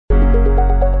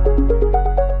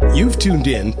You've tuned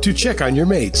in to Check on Your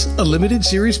Mates, a limited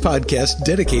series podcast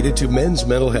dedicated to men's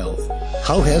mental health.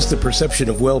 How has the perception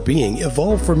of well-being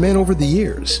evolved for men over the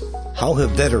years? How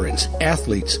have veterans,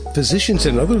 athletes, physicians,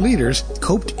 and other leaders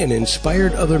coped and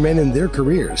inspired other men in their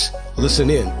careers? Listen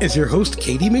in as your host,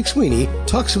 Katie McSweeney,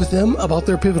 talks with them about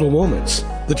their pivotal moments,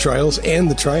 the trials and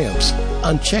the triumphs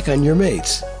on Check on Your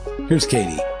Mates. Here's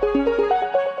Katie.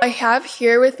 I have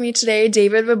here with me today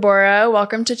David Vobora.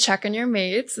 Welcome to Check on Your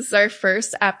Mates. This is our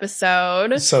first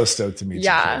episode. So stoked to meet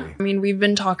you, Katie. I mean, we've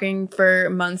been talking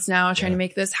for months now, trying to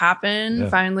make this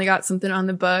happen. Finally got something on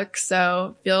the book.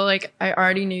 So feel like I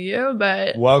already knew you,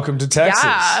 but welcome to Texas.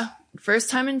 Yeah,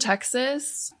 first time in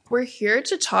Texas. We're here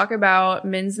to talk about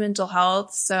men's mental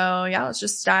health. So yeah, let's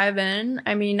just dive in.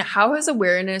 I mean, how has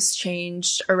awareness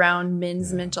changed around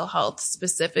men's mental health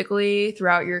specifically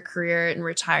throughout your career and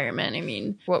retirement? I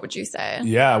mean, what would you say?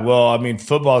 Yeah, well, I mean,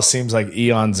 football seems like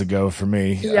eons ago for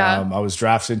me. Yeah. I was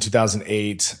drafted in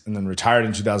 2008 and then retired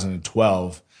in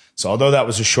 2012. So although that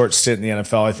was a short stint in the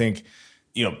NFL, I think,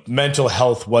 mental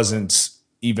health wasn't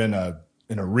even an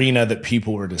arena that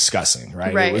people were discussing,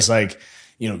 right? It was like,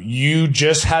 you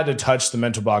just had to touch the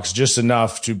mental box just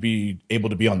enough to be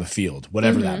able to be on the field,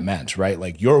 whatever that meant, right?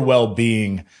 Like your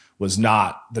well-being was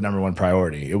not the number one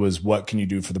priority. It was what can you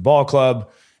do for the ball club?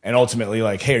 And ultimately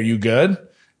like, hey, are you good?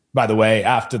 By the way,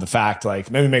 after the fact, like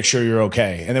maybe make sure you're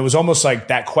okay. And it was almost like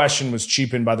that question was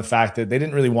cheapened by the fact that they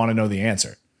didn't really want to know the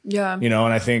answer. Yeah. And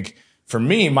I think for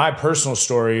me, my personal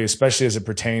story, especially as it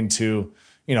pertained to,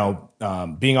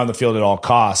 being on the field at all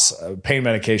costs, pain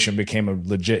medication became a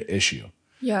legit issue.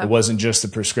 Yeah. It wasn't just the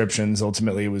prescriptions.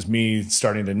 Ultimately, it was me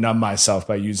starting to numb myself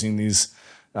by using these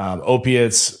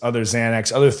opiates, other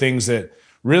Xanax, other things that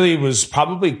really was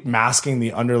probably masking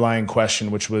the underlying question,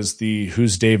 which was the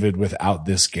who's David without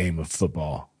this game of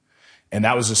football? And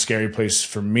that was a scary place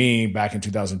for me back in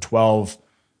 2012,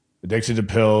 addicted to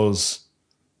pills,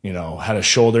 had a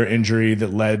shoulder injury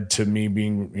that led to me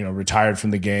being, retired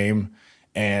from the game.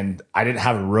 And I didn't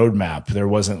have a roadmap. There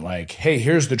wasn't like, hey,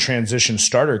 here's the transition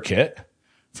starter kit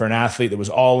for an athlete that was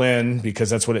all in because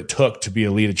that's what it took to be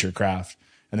elite at your craft.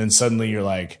 And then suddenly you're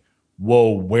like,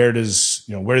 whoa, where do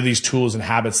these tools and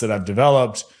habits that I've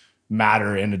developed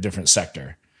matter in a different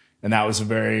sector? And that was a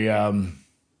very, the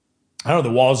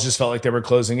walls just felt like they were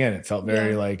closing in. It felt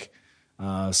very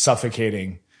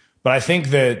suffocating. But I think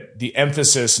that the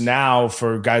emphasis now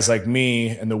for guys like me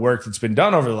and the work that's been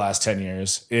done over the last 10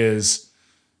 years is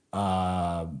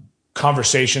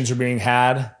conversations are being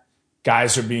had.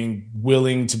 Guys are being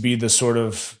willing to be the sort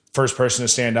of first person to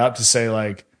stand up to say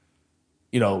like,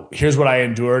 here's what I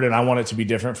endured and I want it to be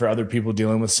different for other people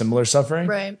dealing with similar suffering.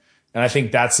 Right. And I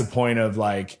think that's the point of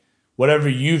like, whatever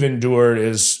you've endured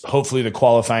is hopefully the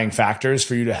qualifying factors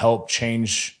for you to help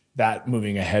change that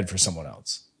moving ahead for someone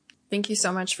else. Thank you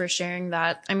so much for sharing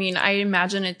that. I mean, I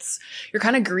imagine you're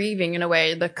kind of grieving in a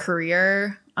way, the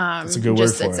career. That's a good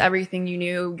word for it's it. everything you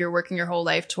knew you're working your whole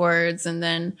life towards, and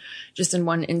then just in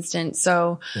one instant.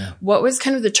 So what was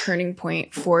kind of the turning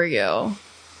point for you?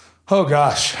 Oh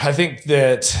gosh. I think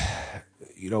that,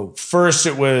 first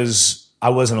it was, I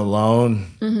wasn't alone.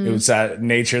 Mm-hmm. It was that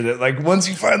nature that like, once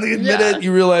you finally admit it,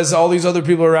 you realize all these other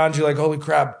people around you like, holy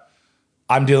crap,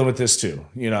 I'm dealing with this too,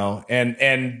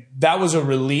 and that was a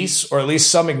release or at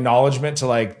least some acknowledgement to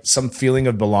like some feeling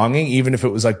of belonging, even if it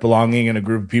was like belonging in a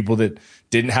group of people that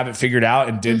didn't have it figured out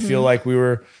and did feel like we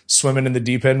were swimming in the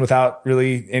deep end without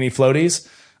really any floaties.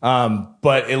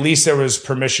 But at least there was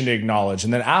permission to acknowledge.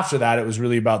 And then after that, it was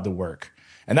really about the work.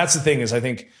 And that's the thing is I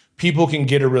think people can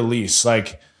get a release.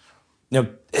 Like,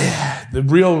 the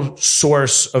real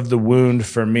source of the wound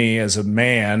for me as a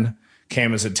man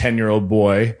came as a 10-year-old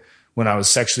boy when I was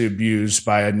sexually abused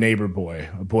by a neighbor boy,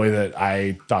 a boy that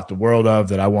I thought the world of,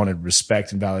 that I wanted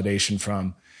respect and validation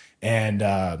from. And,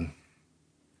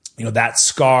 that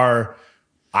scar,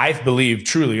 I believe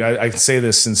truly, I can say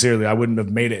this sincerely, I wouldn't have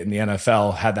made it in the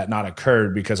NFL had that not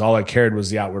occurred because all I cared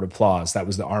was the outward applause. That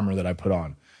was the armor that I put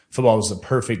on. Football was the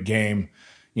perfect game.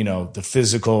 The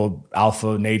physical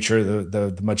alpha nature,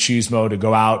 the machismo to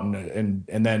go out and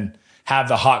then have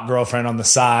the hot girlfriend on the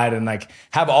side and like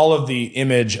have all of the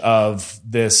image of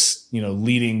this,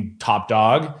 leading top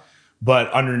dog.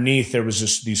 But underneath there was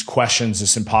just these questions,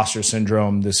 this imposter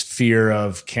syndrome, this fear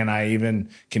of, can I even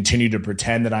continue to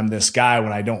pretend that I'm this guy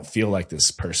when I don't feel like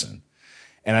this person?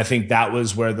 And I think that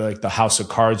was where the house of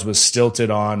cards was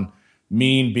stilted on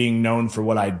me being known for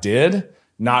what I did,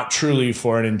 not truly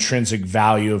for an intrinsic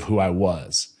value of who I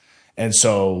was. And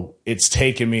so it's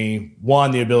taken me, one,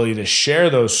 the ability to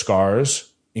share those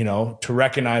scars, to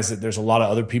recognize that there's a lot of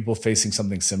other people facing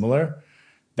something similar.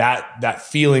 That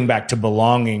feeling back to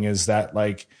belonging is that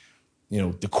like,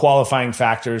 the qualifying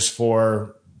factors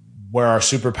for where our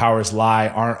superpowers lie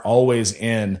aren't always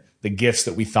in the gifts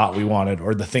that we thought we wanted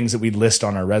or the things that we list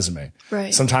on our resume.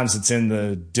 Right. Sometimes it's in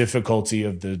the difficulty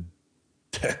of the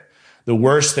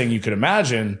worst thing you could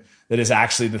imagine that is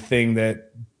actually the thing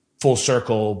that full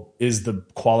circle is the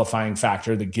qualifying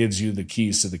factor that gives you the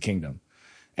keys to the kingdom.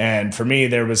 And for me,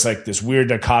 there was like this weird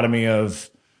dichotomy of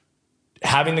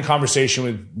having the conversation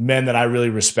with men that I really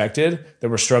respected that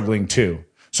were struggling too.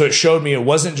 So it showed me it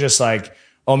wasn't just like,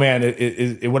 oh man,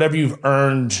 whatever you've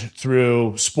earned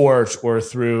through sports or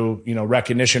through,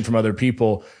 recognition from other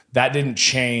people, that didn't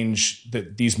change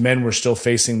that these men were still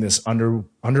facing this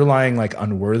underlying like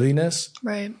unworthiness.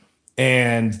 Right.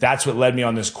 And that's what led me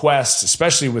on this quest,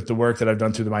 especially with the work that I've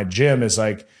done through my gym, is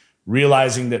like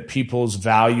realizing that people's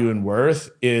value and worth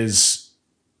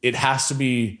it has to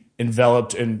be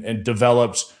enveloped and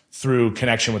developed through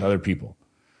connection with other people.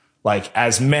 Like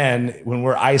as men, when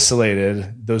we're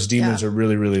isolated, those demons are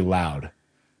really, really loud.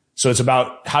 So it's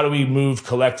about how do we move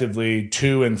collectively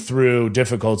to and through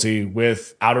difficulty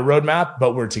without a roadmap,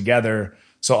 but we're together.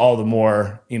 So all the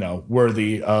more,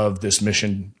 worthy of this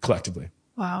mission collectively.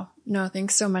 Wow. No,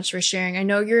 thanks so much for sharing. I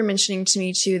know you were mentioning to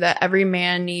me too that every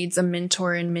man needs a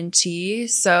mentor and mentee.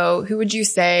 So who would you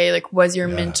say was your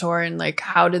mentor and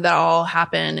how did that all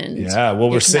happen? And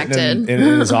we're sitting in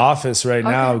his office right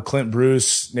now. Clint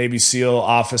Bruce, Navy SEAL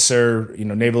officer,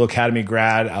 Naval Academy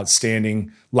grad,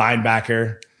 outstanding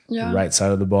linebacker, the right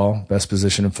side of the ball, best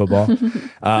position in football.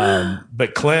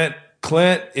 But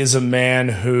Clint is a man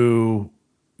who,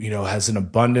 has an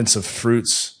abundance of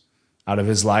fruits out of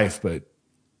his life, but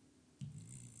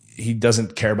he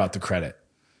doesn't care about the credit.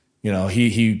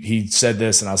 He said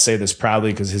this, and I'll say this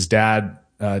proudly because his dad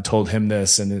told him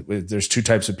this. And there's two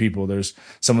types of people. There's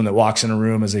someone that walks in a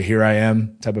room as a here I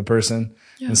am type of person,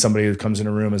 and somebody who comes in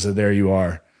a room as a there you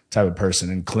are type of person.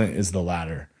 And Clint is the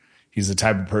latter. He's the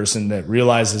type of person that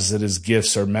realizes that his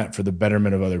gifts are meant for the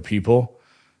betterment of other people.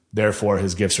 Therefore,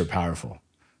 his gifts are powerful,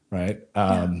 right?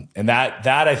 And that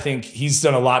I think he's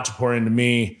done a lot to pour into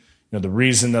me. The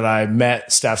reason that I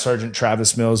met Staff Sergeant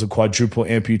Travis Mills, a quadruple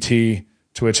amputee,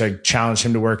 to which I challenged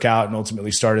him to work out and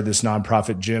ultimately started this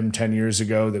nonprofit gym 10 years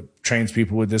ago that trains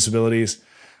people with disabilities.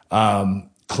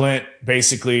 Clint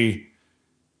basically,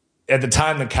 at the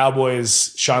time the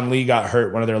Cowboys, Sean Lee got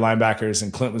hurt, one of their linebackers,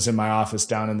 and Clint was in my office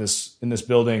down in this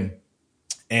building.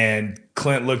 And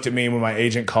Clint looked at me when my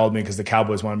agent called me because the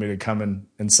Cowboys wanted me to come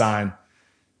and sign.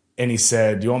 And he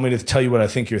said, "Do you want me to tell you what I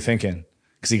think you're thinking?"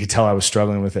 Because he could tell I was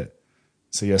struggling with it.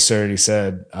 So yes, sir. And he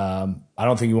said, "I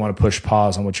don't think you want to push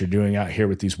pause on what you're doing out here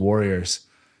with these warriors.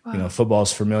 Wow.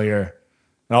 Football's familiar."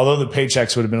 And although the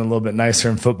paychecks would have been a little bit nicer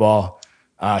in football,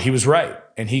 he was right.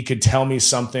 And he could tell me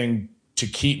something to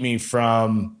keep me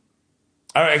from,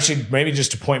 or actually maybe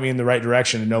just to point me in the right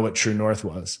direction to know what true north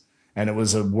was. And it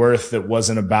was a worth that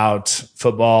wasn't about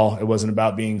football. It wasn't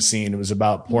about being seen. It was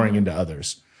about pouring into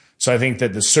others. So I think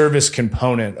that the service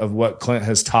component of what Clint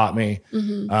has taught me,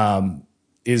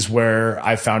 is where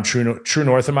I found true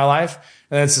north in my life.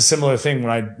 And it's a similar thing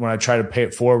when I try to pay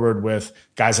it forward with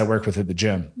guys I work with at the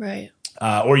gym, right?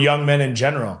 Or young men in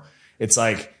general. It's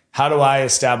like, how do I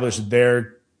establish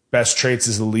their best traits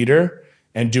as a leader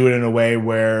and do it in a way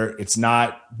where it's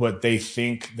not what they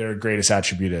think their greatest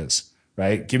attribute is,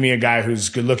 right? Give me a guy who's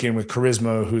good looking with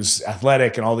charisma, who's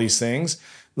athletic and all these things.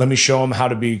 Let me show him how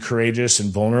to be courageous and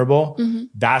vulnerable.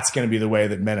 That's going to be the way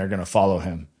that men are going to follow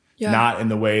him. Not in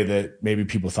the way that maybe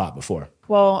people thought before.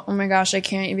 Well, oh my gosh, I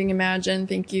can't even imagine.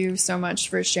 Thank you so much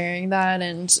for sharing that.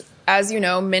 And as you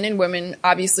know, men and women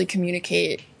obviously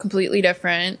communicate completely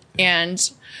different.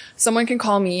 And someone can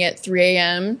call me at 3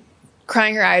 a.m.,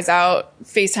 crying her eyes out,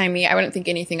 FaceTime me. I wouldn't think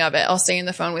anything of it. I'll stay on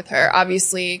the phone with her.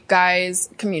 Obviously, guys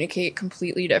communicate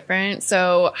completely different.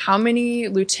 So how many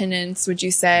lieutenants would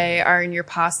you say are in your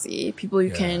posse? People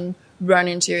you can run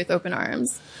into with open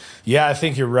arms? Yeah, I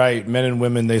think you're right. Men and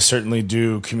women, they certainly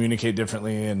do communicate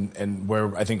differently. And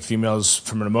where I think females,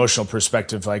 from an emotional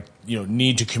perspective,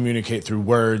 need to communicate through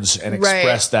words and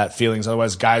express that feelings.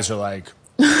 Otherwise, guys are like,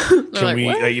 can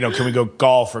we go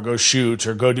golf or go shoot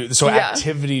or go do so?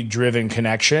 Activity driven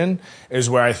connection is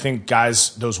where I think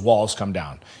guys, those walls come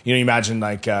down. You imagine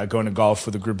going to golf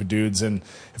with a group of dudes, and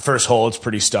first hole it's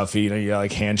pretty stuffy. You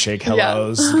got handshake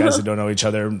hellos, guys that don't know each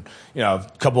other.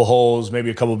 A couple holes, maybe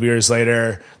a couple beers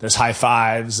later, there's high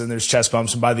fives and there's chest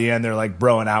bumps, and by the end they're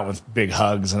broing out with big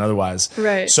hugs and otherwise.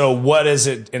 Right. So what is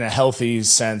it in a healthy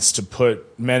sense to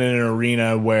put men in an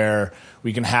arena where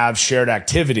we can have shared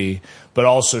activity, but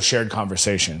also shared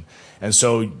conversation? And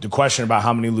so the question about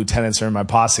how many lieutenants are in my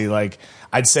posse,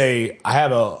 I'd say I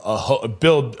have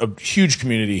build a huge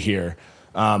community here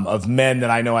of men that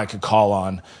I know I could call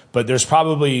on. But there's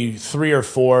probably 3 or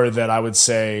 4 that I would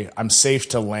say I'm safe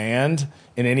to land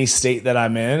in any state that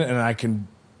I'm in, and I can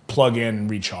plug in and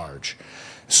recharge.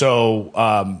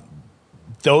 So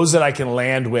those that I can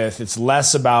land with, it's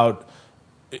less about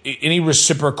any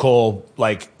reciprocal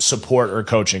like support or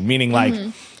coaching, meaning like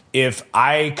if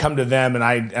I come to them and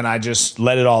I just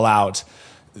let it all out,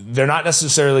 they're not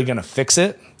necessarily going to fix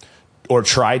it or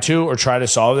try to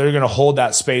solve it. They're going to hold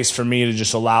that space for me to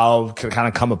just allow to kind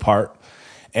of come apart.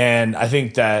 And I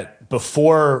think that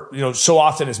before, so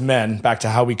often as men, back to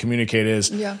how we communicate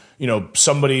is,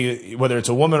 somebody, whether it's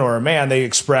a woman or a man, they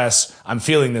express, I'm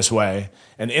feeling this way.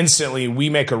 And instantly we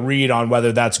make a read on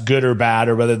whether that's good or bad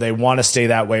or whether they want to stay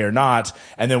that way or not.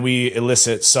 And then we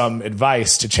elicit some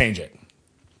advice to change it.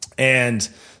 And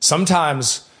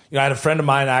sometimes, I had a friend of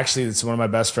mine, actually, that's one of my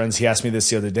best friends. He asked me this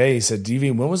the other day. He said,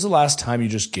 DV, when was the last time you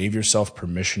just gave yourself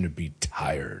permission to be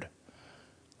tired?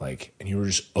 And you were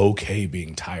just okay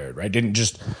being tired, right? Didn't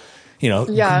just,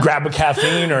 grab a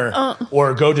caffeine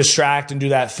or go distract and do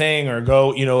that thing or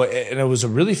go, and it was a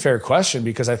really fair question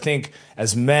because I think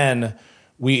as men,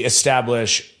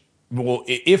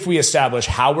 if we establish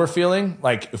how we're feeling,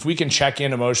 like if we can check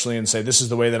in emotionally and say, this is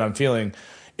the way that I'm feeling,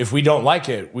 if we don't like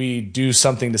it, we do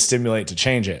something to stimulate to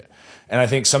change it. And I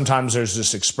think sometimes there's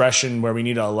this expression where we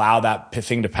need to allow that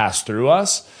thing to pass through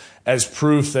us as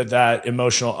proof that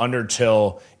emotional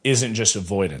undertow isn't just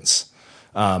avoidance.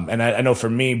 And I know for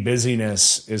me,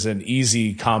 busyness is an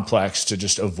easy complex to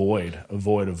just avoid.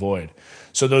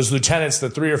 So those lieutenants, the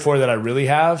 3 or 4 that I really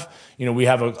have, we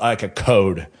have a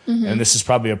code, and this is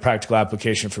probably a practical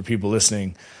application for people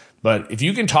listening. But if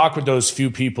you can talk with those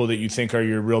few people that you think are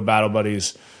your real battle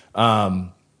buddies,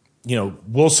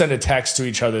 we'll send a text to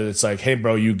each other that's like, hey,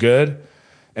 bro, you good?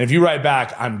 And if you write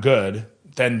back, I'm good,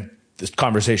 then this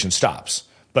conversation stops.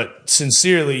 But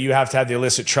sincerely, you have to have the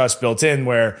illicit trust built in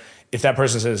where if that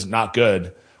person says not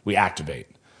good, we activate.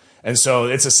 And so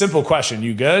it's a simple question,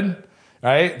 you good?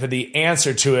 Right? But the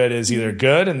answer to it is either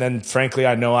good, and then frankly,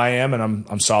 I know I am, and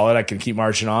I'm solid, I can keep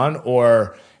marching on,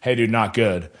 or hey, dude, not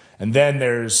good. And then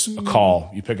there's a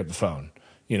call. You pick up the phone.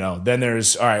 Then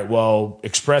there's, all right, well,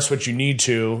 express what you need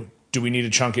to. Do we need to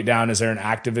chunk it down? Is there an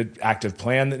active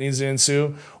plan that needs to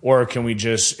ensue? Or can we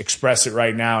just express it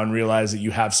right now and realize that you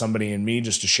have somebody in me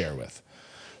just to share with?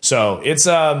 So it's,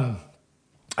 I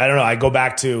don't know. I go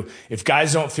back to if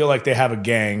guys don't feel like they have a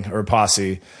gang or a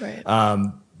posse, right.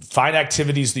 Find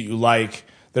activities that you like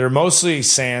that are mostly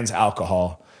sans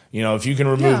alcohol. If you can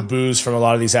remove booze from a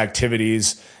lot of these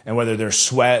activities, and whether they're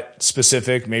sweat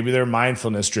specific, maybe they're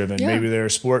mindfulness driven, maybe they're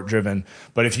sport driven.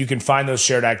 But if you can find those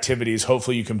shared activities,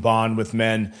 hopefully you can bond with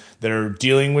men that are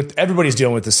everybody's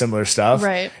dealing with the similar stuff.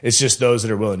 Right. It's just those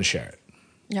that are willing to share it.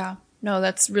 Yeah. No,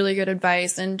 that's really good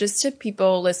advice. And just to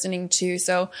people listening too.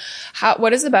 So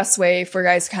what is the best way for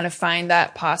guys to kind of find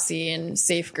that posse and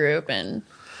safe group and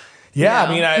Yeah, I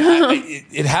mean,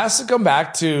 it has to come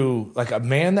back to like a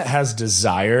man that has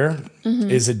desire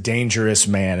is a dangerous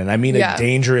man. And I mean a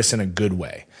dangerous in a good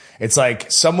way. It's like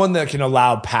someone that can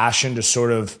allow passion to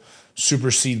sort of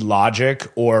supersede logic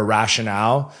or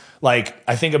rationale. Like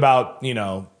I think about,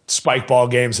 spike ball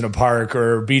games in a park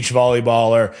or beach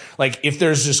volleyball, or like if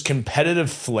there's just competitive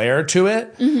flair to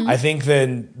it, I think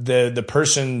then the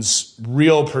person's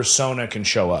real persona can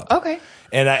show up. Okay.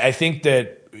 And I think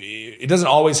that it doesn't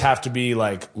always have to be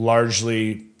like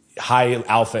largely high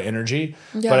alpha energy,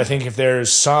 but I think if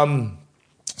there's some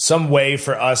way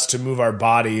for us to move our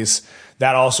bodies,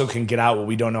 that also can get out what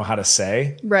we don't know how to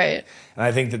say. Right. And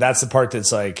I think that that's the part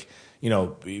that's like,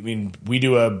 we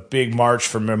do a big march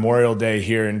for Memorial Day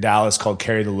here in Dallas called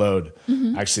Carry the Load.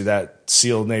 Actually, that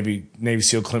Navy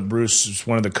SEAL Clint Bruce is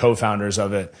one of the co-founders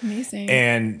of it. Amazing.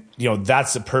 And,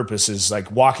 that's the purpose, is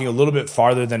like walking a little bit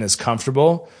farther than is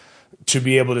comfortable to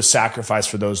be able to sacrifice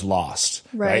for those lost,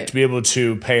 right? To be able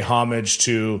to pay homage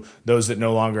to those that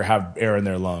no longer have air in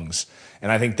their lungs.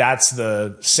 And I think that's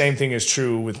the same thing is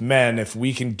true with men. If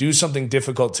we can do something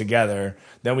difficult together,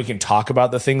 then we can talk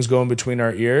about the things going between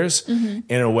our ears in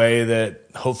a way that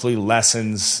hopefully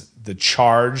lessens the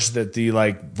charge that the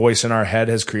voice in our head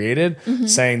has created,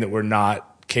 saying that we're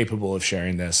not capable of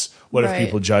sharing this. What if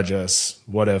people judge us?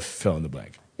 What if fill in the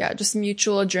blank? Yeah, just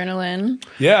mutual adrenaline.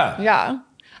 Yeah. Yeah.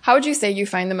 How would you say you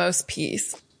find the most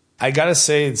peace? I gotta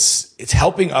say it's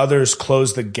helping others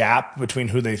close the gap between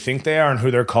who they think they are and who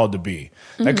they're called to be.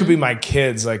 That could be my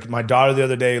kids. Like my daughter the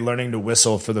other day learning to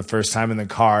whistle for the first time in the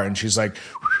car, and she's like,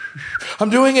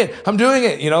 I'm doing it.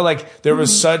 There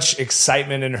was such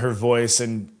excitement in her voice,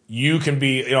 and you can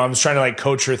be, I was trying to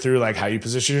coach her through how you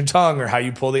position your tongue or how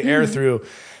you pull the air through.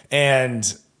 And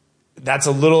that's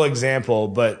a little example,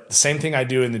 but the same thing I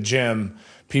do in the gym,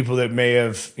 people that may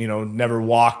have, never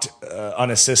walked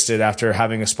unassisted after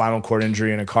having a spinal cord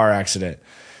injury in a car accident.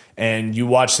 And you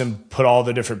watch them put all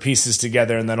the different pieces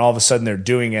together and then all of a sudden they're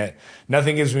doing it.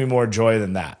 Nothing gives me more joy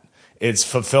than that. It's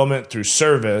fulfillment through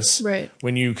service. Right.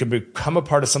 When you can become a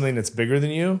part of something that's bigger than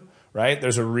you, right?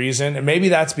 There's a reason. And maybe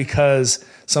that's because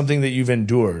something that you've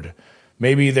endured.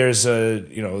 Maybe there's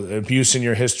abuse in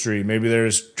your history. Maybe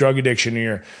there's drug addiction in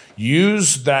your.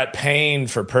 Use that pain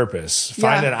for purpose.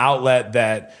 Find an outlet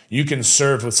that you can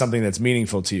serve with something that's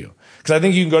meaningful to you. Because I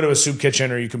think you can go to a soup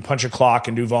kitchen or you can punch a clock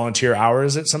and do volunteer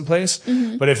hours at some place.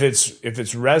 Mm-hmm. But if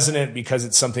it's resonant because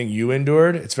it's something you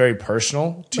endured, it's very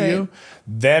personal to you.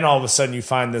 Then all of a sudden you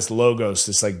find this logos,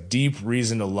 this like deep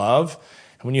reason to love.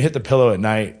 And when you hit the pillow at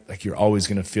night, like you're always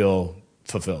going to feel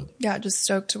fulfilled. Yeah, just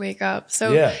stoked to wake up.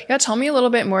 So tell me a little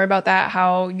bit more about that,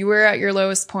 how you were at your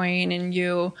lowest point and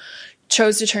you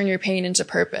chose to turn your pain into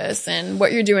purpose and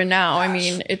what you're doing now. I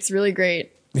mean, it's really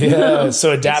great. Yeah.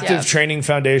 So Adaptive Training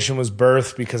Foundation was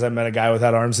birthed because I met a guy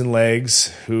without arms and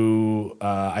legs who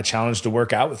I challenged to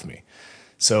work out with me.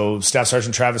 So Staff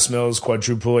Sergeant Travis Mills,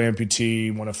 quadruple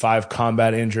amputee, one of 5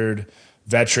 combat injured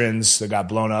veterans that got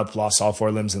blown up, lost all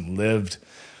 4 limbs and lived,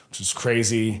 which was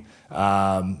crazy.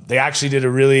 They actually did a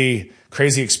really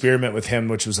crazy experiment with him,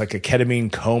 which was like a ketamine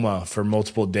coma for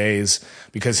multiple days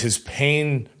because his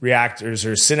pain reactors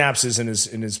or synapses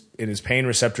in his pain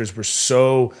receptors were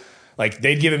so like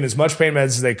they'd give him as much pain meds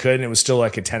as they could, and it was still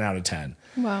like a 10 out of 10.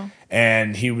 Wow.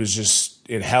 And he was just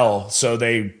in hell. So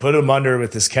they put him under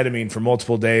with this ketamine for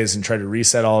multiple days and tried to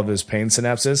reset all of his pain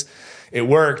synapses. It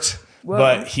worked,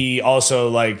 but he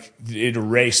also it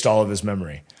erased all of his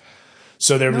memory.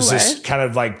 So there was this kind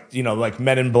of like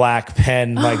Men in Black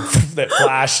pen that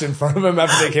flashed in front of him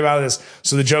after they came out of this.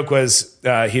 So the joke was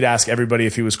he'd ask everybody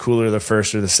if he was cooler the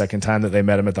first or the second time that they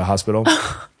met him at the hospital,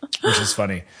 which is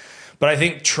funny. But I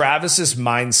think Travis's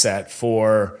mindset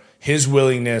for his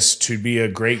willingness to be a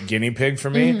great guinea pig for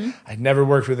me, I'd never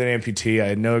worked with an amputee. I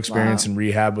had no experience in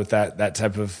rehab with that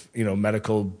type of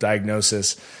medical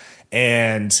diagnosis.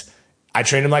 And I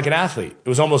trained him like an athlete. It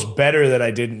was almost better that I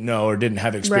didn't know or didn't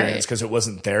have experience because it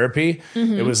wasn't therapy.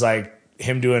 Mm-hmm. It was like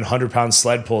him doing 100-pound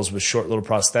sled pulls with short little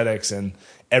prosthetics, and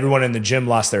everyone in the gym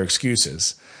lost their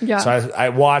excuses. Yeah. So I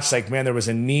watched there was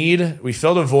a need. We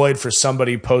filled a void for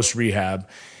somebody post-rehab,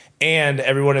 and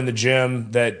everyone in the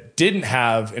gym that didn't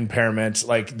have impairment,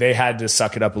 they had to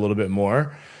suck it up a little bit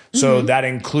more. So that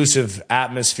inclusive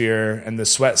atmosphere and the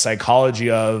sweat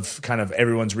psychology of kind of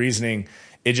everyone's reasoning,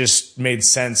 it just made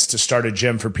sense to start a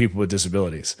gym for people with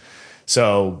disabilities.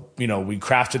 So, we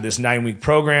crafted this 9-week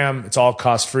program. It's all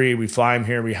cost free. We fly them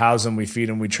here. We house them. We feed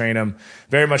them. We train them.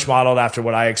 Very much modeled after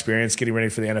what I experienced getting ready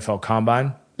for the NFL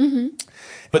Combine. Mm-hmm.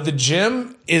 But the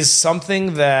gym is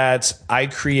something that I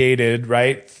created,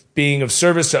 right? Being of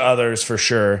service to others for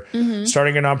sure. Mm-hmm.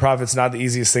 Starting a nonprofit is not the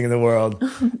easiest thing in the world.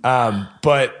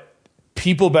 But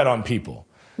people bet on people.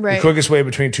 Right. The quickest way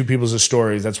between two people's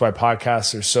stories. That's why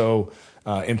podcasts are so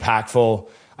impactful.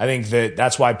 I think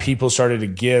that's why people started to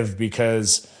give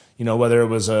because, whether it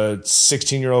was a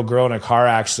 16-year-old girl in a car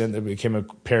accident that became a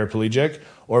paraplegic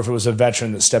or if it was a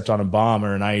veteran that stepped on a bomb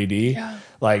or an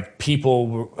IED,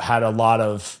 people had a lot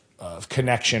of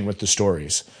connection with the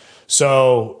stories.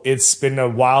 So it's been a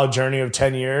wild journey of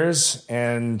 10 years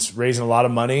and raising a lot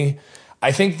of money.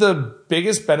 I think the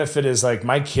biggest benefit is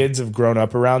my kids have grown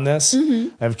up around this.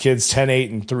 Mm-hmm. I have kids 10,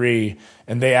 8, and 3,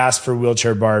 and they ask for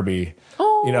wheelchair Barbie.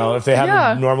 Oh, if they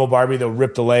have a normal Barbie, they'll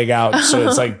rip the leg out. So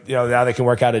it's now they can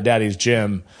work out at daddy's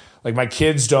gym. My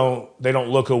kids don't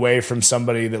look away from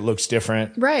somebody that looks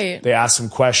different. Right. They ask them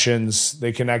questions.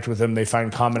 They connect with them. They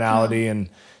find commonality and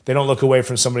they don't look away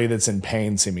from somebody that's in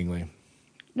pain seemingly.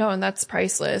 No, and that's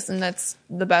priceless, and that's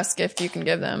the best gift you can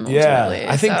give them. Yeah,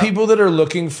 I think people that are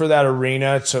looking for that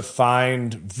arena to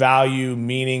find value,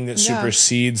 meaning that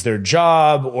supersedes their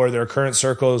job or their current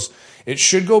circles, it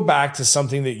should go back to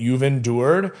something that you've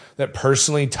endured that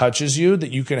personally touches you,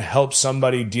 that you can help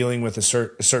somebody dealing with a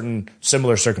certain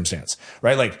similar circumstance,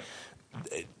 right?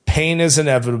 Pain is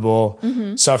inevitable,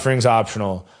 suffering's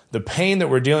optional. The pain that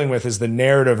we're dealing with is the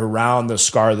narrative around the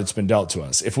scar that's been dealt to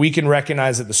us. If we can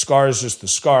recognize that the scar is just the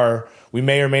scar, we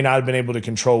may or may not have been able to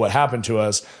control what happened to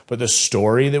us, but the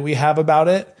story that we have about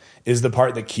it is the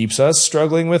part that keeps us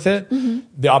struggling with it. Mm-hmm.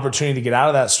 The opportunity to get out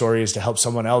of that story is to help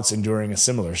someone else enduring a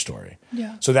similar story.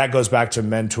 Yeah. So that goes back to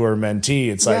mentor, mentee.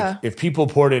 It's if people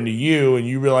poured into you and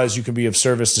you realize you can be of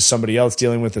service to somebody else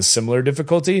dealing with a similar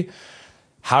difficulty,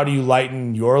 how do you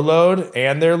lighten your load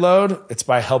and their load? It's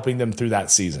by helping them through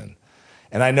that season.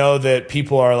 And I know that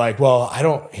people are like, well,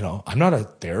 I'm not a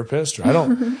therapist, or I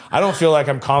don't feel like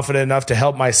I'm confident enough to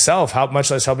help myself. How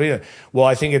much less help you? Well,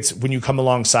 I think it's when you come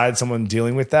alongside someone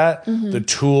dealing with that, the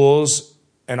tools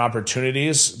and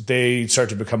opportunities, they start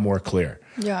to become more clear.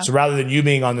 Yeah. So rather than you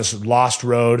being on this lost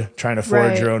road, trying to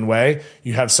forge your own way,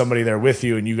 you have somebody there with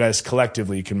you, and you guys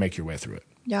collectively can make your way through it.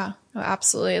 Yeah,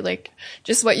 absolutely. Like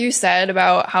just what you said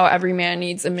about how every man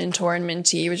needs a mentor and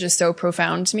mentee was just so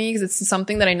profound to me, because it's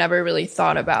something that I never really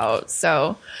thought about.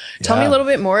 So tell me a little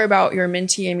bit more about your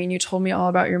mentee. I mean, you told me all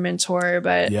about your mentor,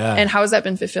 but and how has that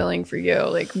been fulfilling for you,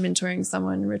 like mentoring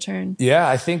someone in return? Yeah,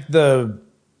 I think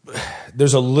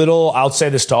there's a little, I'll say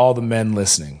this to all the men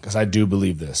listening, because I do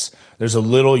believe this. There's a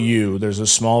little you, there's a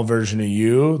small version of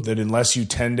you that unless you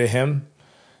tend to him,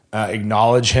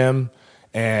 acknowledge him,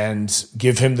 and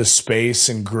give him the space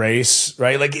and grace,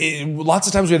 right? Like lots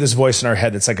of times we have this voice in our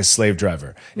head that's like a slave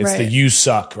driver. It's the you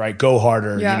suck, right? Go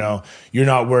harder, you're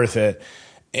not worth it.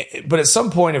 But at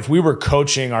some point, if we were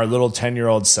coaching our little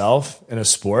 10-year-old self in a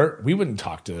sport, we wouldn't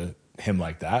talk to him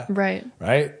like that. Right.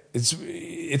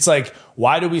 It's like,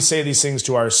 why do we say these things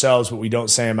to ourselves, but we don't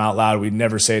say them out loud? We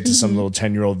never say it to some little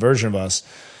 10-year-old version of us.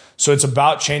 So it's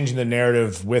about changing the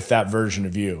narrative with that version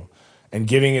of you, and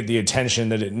giving it the attention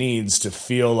that it needs to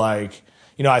feel like,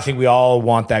 I think we all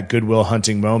want that Goodwill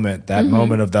Hunting moment, that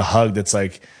moment of the hug that's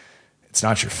like, it's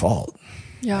not your fault.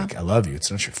 Yeah. Like, I love you. It's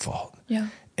not your fault. Yeah.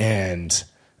 And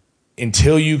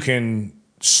until you can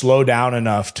slow down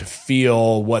enough to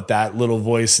feel what that little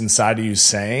voice inside of you is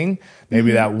saying,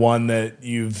 maybe that one that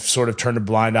you've sort of turned a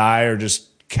blind eye or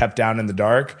just kept down in the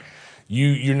dark,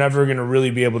 you're never going to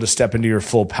really be able to step into your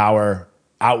full power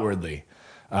outwardly.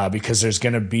 Because there's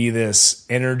going to be this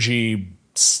energy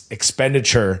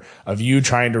expenditure of you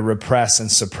trying to repress and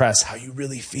suppress how you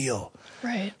really feel.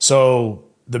 Right. So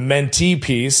the mentee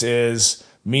piece is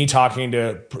me talking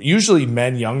to usually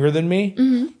men younger than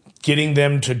me, getting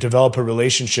them to develop a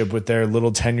relationship with their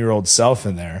little 10-year-old self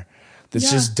in there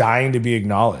that's just dying to be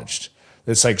acknowledged.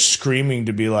 That's like screaming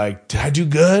to be like, did I do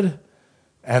good?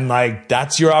 And like,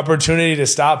 that's your opportunity to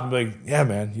stop and be like, yeah,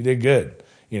 man, you did good.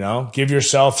 Give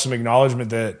yourself some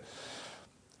acknowledgement that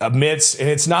amidst, and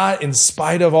it's not in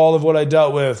spite of all of what I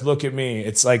dealt with, look at me.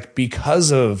 It's like,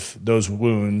 because of those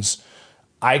wounds,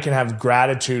 I can have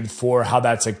gratitude for how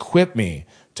that's equipped me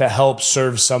to help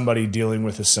serve somebody dealing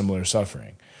with a similar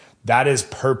suffering. That is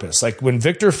purpose. Like when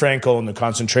Viktor Frankl in the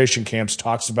concentration camps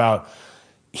talks about,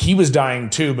 he was dying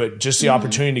too, but just the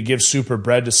opportunity to give super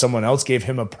bread to someone else gave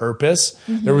him a purpose.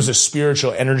 There was a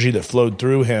spiritual energy that flowed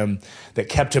through him that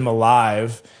kept him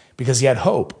alive because he had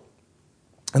hope.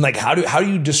 And like, how do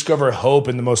you discover hope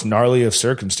in the most gnarly of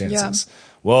circumstances? Yeah.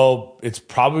 Well, it's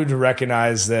probably to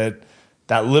recognize that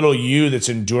little you that's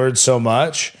endured so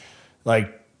much,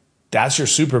 like that's your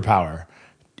superpower.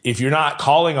 If you're not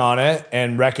calling on it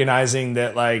and recognizing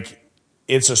that like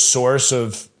it's a source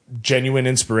of genuine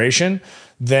inspiration,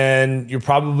 then you're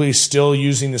probably still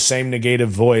using the same negative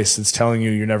voice that's telling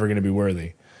you you're never going to be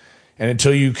worthy. And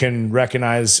until you can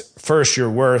recognize first your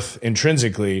worth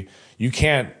intrinsically, you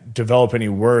can't develop any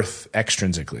worth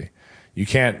extrinsically. You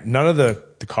can't, none of the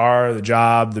car, the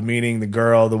job, the meeting, the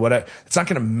girl, the whatever, it's not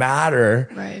going to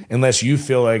matter unless you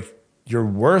feel like you're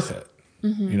worth it.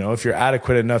 If you're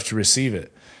adequate enough to receive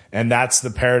it. And that's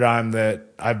the paradigm that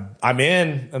I'm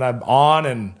in and I'm on,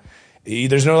 and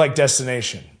there's no like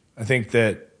destination. I think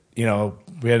that, we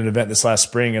had an event this last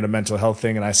spring at a mental health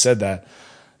thing, and I said that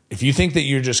if you think that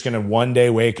you're just going to one day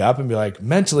wake up and be like,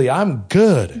 mentally, I'm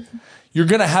good, you're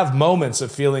going to have moments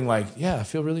of feeling like, yeah, I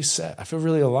feel really set. I feel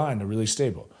really aligned. I'm really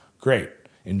stable. Great.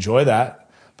 Enjoy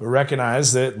that. But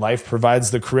recognize that life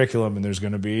provides the curriculum, and there's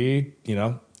going to be,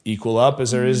 equal up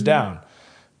as there is down.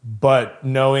 But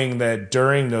knowing that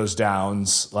during those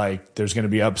downs, like there's going to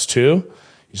be ups too,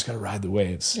 you just got to ride the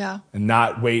waves and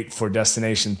not wait for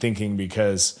destination thinking,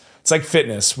 because it's like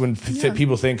fitness. When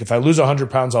people think if I lose 100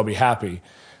 pounds, I'll be happy.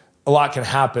 A lot can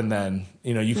happen then.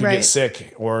 You can get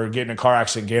sick or get in a car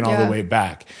accident, gain all the weight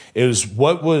back. It was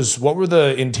what were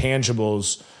the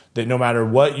intangibles that no matter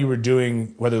what you were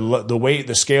doing, whether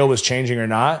the scale was changing or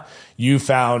not, you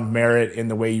found merit in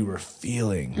the way you were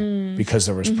feeling because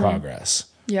there was progress.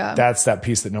 Yeah. That's that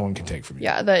piece that no one can take from you.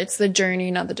 Yeah. It's the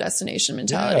journey, not the destination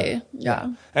mentality. Yeah.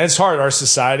 And it's hard. Our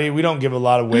society, we don't give a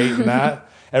lot of weight in that.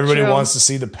 Everybody wants to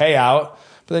see the payout,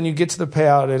 but then you get to the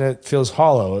payout and it feels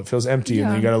hollow. It feels empty. And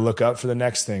then you got to look up for the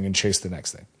next thing and chase the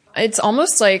next thing. It's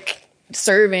almost like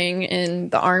serving in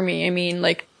the army. I mean,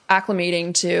 like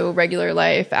acclimating to regular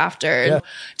life after. Yeah.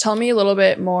 Tell me a little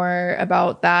bit more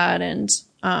about that and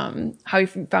how you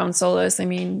found solace. I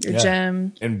mean, your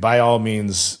gym. And by all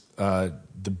means,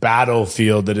 the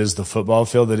battlefield that is the football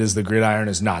field, that is the gridiron,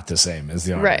 is not the same as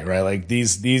the Army, right? Like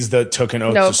these that took an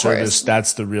oath to service,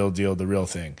 that's the real deal, the real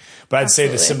thing. But I'd say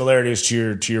the similarities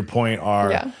to your point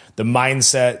are the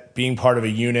mindset, being part of a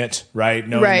unit, right?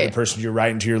 Knowing that the person to your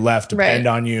right and to your left depend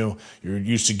on you. You're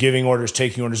used to giving orders,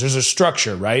 taking orders. There's a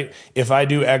structure, right? If I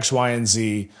do X, Y, and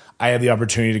Z, I have the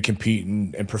opportunity to compete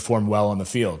and perform well on the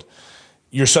field.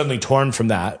 You're suddenly torn from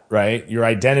that, right? Your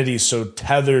identity is so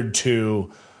tethered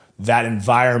to that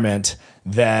environment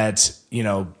that, you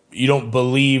don't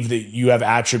believe that you have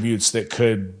attributes that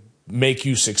could make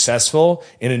you successful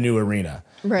in a new arena.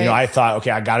 Right. I thought,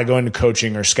 okay, I got to go into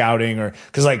coaching or scouting, or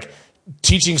because like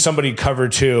teaching somebody cover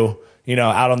two,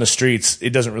 out on the streets, it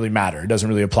doesn't really matter. It doesn't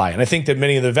really apply. And I think that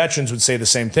many of the veterans would say the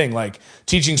same thing, like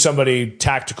teaching somebody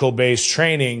tactical based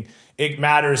training. It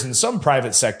matters in some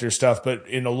private sector stuff, but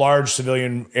in a large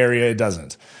civilian area, it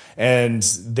doesn't. And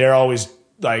they're always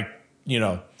like,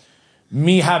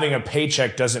 me having a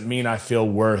paycheck doesn't mean I feel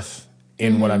worth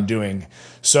in what I'm doing.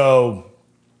 So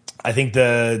I think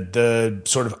the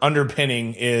sort of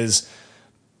underpinning is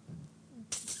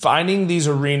finding these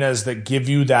arenas that give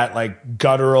you that like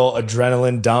guttural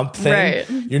adrenaline dump thing. Right.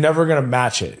 You're never going to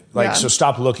match it. So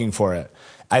stop looking for it.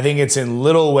 I think it's in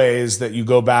little ways that you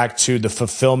go back to the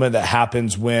fulfillment that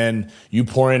happens when you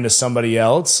pour into somebody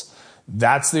else.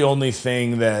 That's the only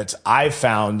thing that I've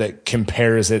found that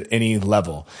compares at any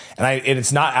level. And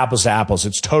it's not apples to apples.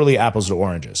 It's totally apples to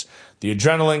oranges. The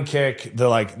adrenaline kick,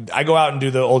 I go out and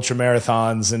do the ultra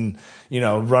marathons and,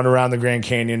 run around the Grand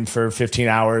Canyon for 15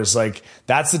 hours. Like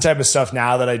that's the type of stuff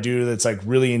now that I do that's like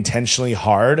really intentionally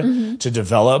hard to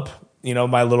develop,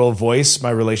 my little voice, my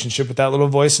relationship with that little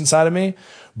voice inside of me.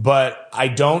 But I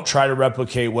don't try to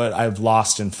replicate what I've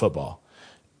lost in football.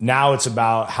 Now it's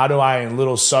about how do I, in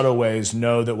little subtle ways,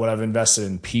 know that what I've invested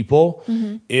in people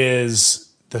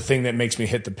is the thing that makes me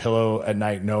hit the pillow at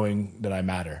night knowing that I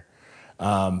matter.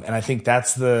 And I think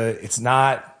it's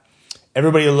not,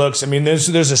 everybody looks,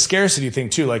 there's a scarcity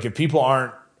thing too. Like if people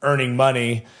aren't earning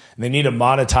money and they need to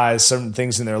monetize certain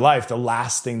things in their life, the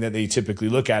last thing that they typically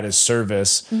look at is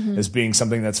service as being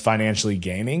something that's financially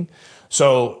gaining.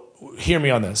 So hear me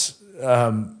on this.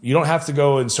 You don't have to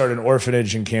go and start an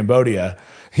orphanage in Cambodia,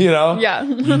 Yeah.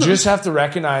 You just have to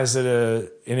recognize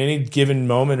that in any given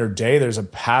moment or day, there's a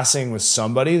passing with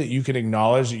somebody that you can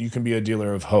acknowledge that you can be a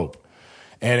dealer of hope.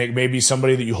 And it may be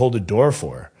somebody that you hold a door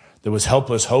for that was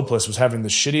helpless, hopeless, was having the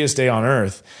shittiest day on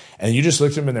earth. And you just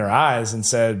looked them in their eyes and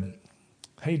said,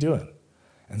 how you doing?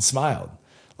 And smiled.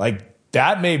 Like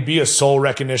that may be a soul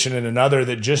recognition in another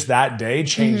that just that day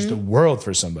changed the world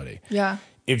for somebody. Yeah.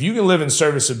 If you can live in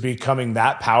service of becoming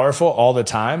that powerful all the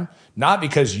time, not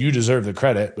because you deserve the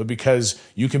credit, but because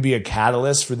you can be a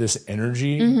catalyst for this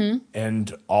energy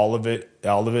and all of it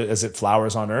as it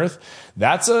flowers on earth,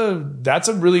 that's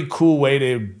a really cool way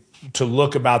to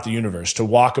look about the universe, to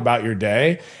walk about your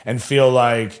day and feel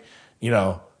like,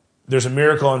 there's a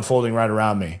miracle unfolding right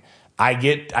around me. I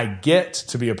get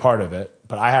to be a part of it,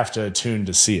 but I have to attune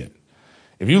to see it.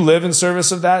 If you live in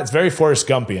service of that, it's very Forrest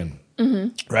Gumpian.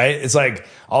 Right? It's like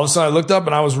all of a sudden I looked up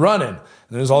and I was running and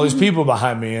there's all these people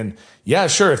behind me. And yeah,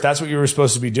 sure. If that's what you were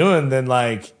supposed to be doing, then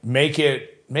like make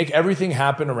everything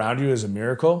happen around you as a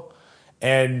miracle.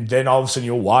 And then all of a sudden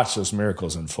you'll watch those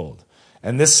miracles unfold.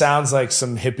 And this sounds like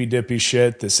some hippy dippy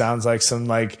shit. This sounds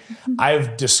like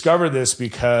I've discovered this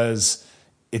because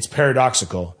it's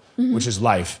paradoxical, which is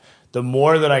life. The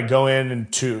more that I go in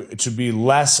and to be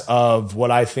less of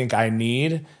what I think I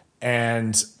need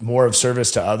and more of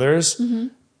service to others,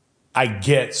 I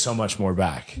get so much more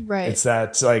back. Right. It's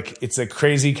a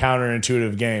crazy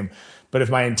counterintuitive game. But if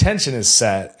my intention is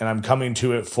set and I'm coming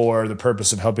to it for the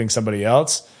purpose of helping somebody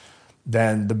else,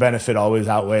 then the benefit always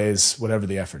outweighs whatever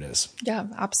the effort is. Yeah,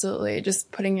 absolutely.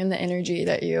 Just putting in the energy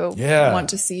that you want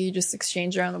to see just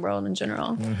exchange around the world in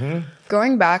general.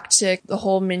 Going back to the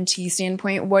whole mentee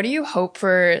standpoint, what do you hope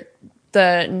for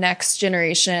the next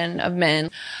generation of men?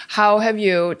 How have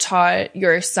you taught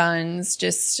your sons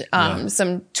just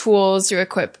some tools to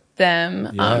equip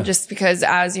them? Just because,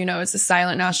 as you know, it's a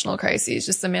silent national crisis,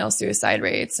 just the male suicide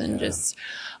rates and just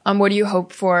what do you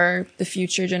hope for the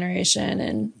future generation?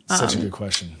 And such a good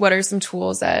question. What are some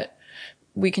tools that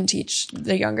we can teach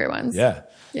the younger ones? Yeah.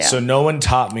 So no one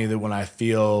taught me that when I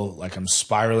feel like I'm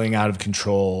spiraling out of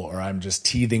control or I'm just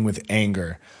teething with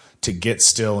anger, to get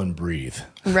still and breathe.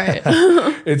 Right.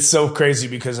 It's so crazy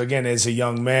because, again, as a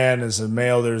young man, as a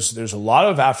male, there's a lot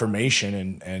of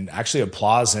affirmation and actually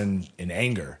applause in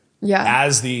anger. Yeah.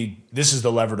 This is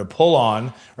the lever to pull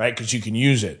on, right? Because you can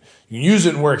use it. You can use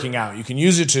it in working out. You can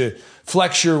use it to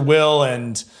flex your will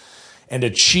and and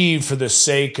achieve for the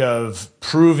sake of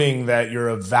proving that you're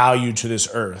of value to this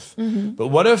earth. But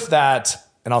what if that,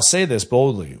 and I'll say this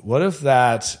boldly, what if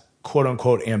that quote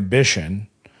unquote ambition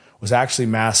was actually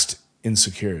masked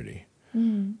insecurity?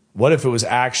 What if it was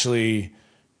actually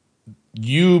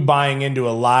you buying into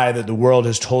a lie that the world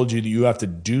has told you that you have to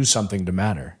do something to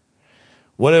matter?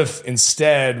 What if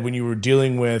instead, when you were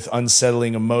dealing with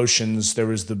unsettling emotions, there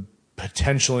was the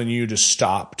potential in you to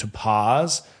stop, to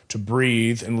pause, to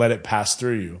breathe, and let it pass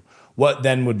through you? What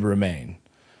then would remain?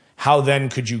 How then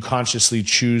could you consciously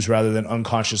choose rather than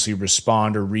unconsciously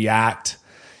respond or react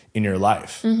in your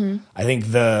life? I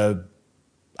think the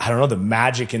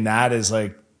magic in that is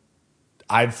like,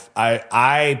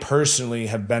 I personally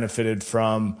have benefited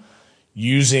from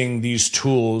using these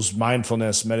tools,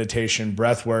 mindfulness, meditation,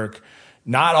 breath work,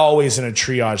 not always in a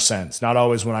triage sense, not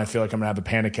always when I feel like I'm gonna have a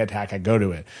panic attack, I go to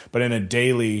it, but in a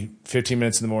daily 15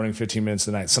 minutes in the morning, 15 minutes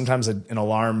in the night, sometimes an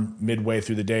alarm midway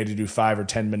through the day to do 5 or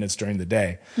 10 minutes during the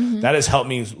day. That has helped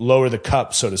me lower the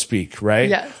cup, so to speak, right?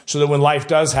 Yes. So that when life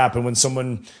does happen, when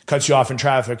someone cuts you off in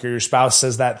traffic or your spouse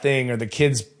says that thing or the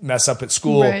kids mess up at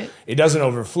school, it doesn't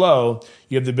overflow.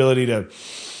 You have the ability to,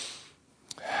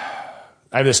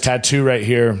 I have this tattoo right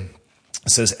here.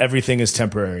 It says, everything is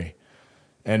temporary.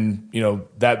 And, you know,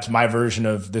 that's my version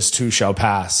of this too shall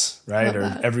pass, right?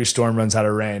 Or every storm runs out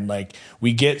of rain. Like,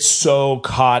 we get so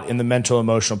caught in the mental,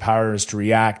 emotional powers to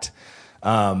react.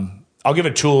 I'll give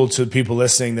a tool to people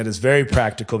listening that is very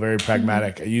practical, very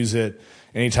pragmatic. I use it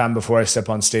anytime before I step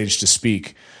on stage to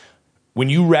speak. When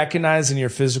you recognize in your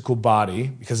physical body,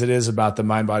 because it is about the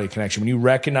mind-body connection, when you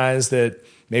recognize that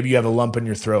maybe you have a lump in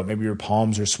your throat, maybe your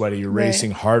palms are sweaty, you're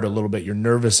racing hard a little bit, you're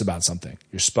nervous about something,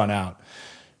 you're spun out.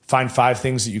 Find 5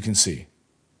 things that you can see.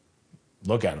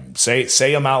 Look at them. Say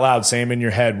them out loud. Say them in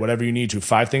your head, whatever you need to.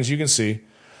 5 things you can see.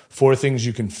 4 things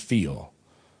you can feel.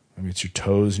 Maybe it's your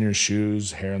toes in your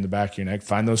shoes, hair on the back of your neck.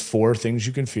 Find those 4 things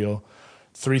you can feel.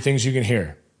 3 things you can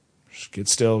hear. Just get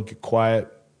still, get quiet.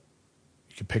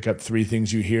 You can pick up 3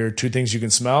 things you hear. 2 things you can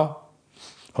smell.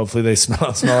 Hopefully they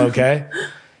smell okay.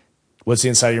 What's the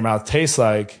inside of your mouth taste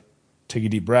like? Take a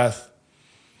deep breath.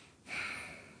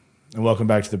 And welcome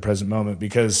back to the present moment,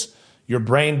 because your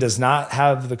brain does not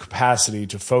have the capacity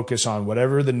to focus on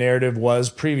whatever the narrative was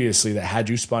previously that had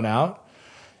you spun out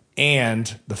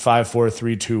and the 5, 4,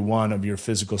 3, 2, 1 of your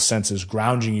physical senses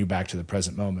grounding you back to the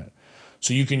present moment.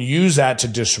 So you can use that to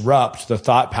disrupt the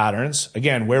thought patterns.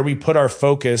 Again, where we put our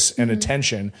focus and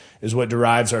attention is what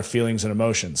derives our feelings and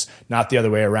emotions, not the other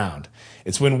way around.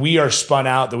 It's when we are spun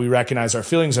out that we recognize our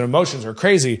feelings and emotions are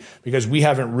crazy because we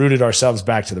haven't rooted ourselves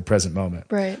back to the present moment.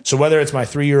 Right. So whether it's my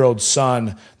 3-year-old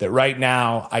son that right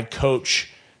now I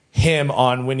coach him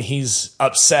on when he's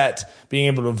upset, being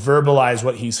able to verbalize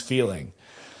what he's feeling.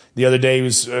 The other day, I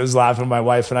was laughing with my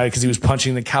wife and I because he was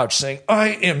punching the couch saying, I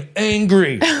am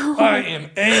angry. I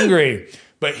am angry.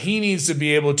 But he needs to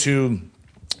be able to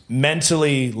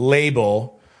mentally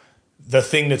label the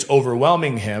thing that's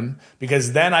overwhelming him,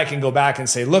 because then I can go back and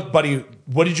say, look, buddy,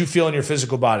 what did you feel in your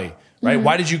physical body? Right?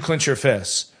 Why did you clench your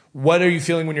fists? What are you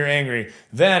feeling when you're angry?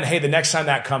 Then, hey, the next time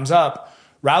that comes up,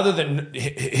 rather than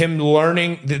him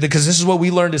learning, because this is what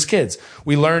we learned as kids.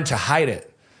 We learned to hide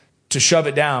it, to shove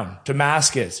it down, to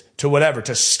mask it, to whatever,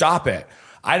 to stop it.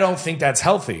 I don't think that's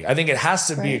healthy. I think it has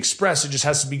to be expressed. It just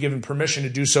has to be given permission to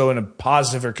do so in a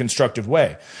positive or constructive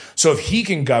way. So if he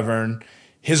can govern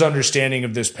his understanding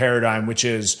of this paradigm, which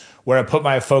is where I put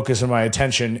my focus and my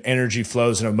attention, energy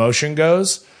flows and emotion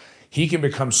goes, he can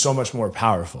become so much more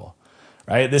powerful.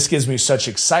 Right? This gives me such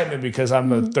excitement because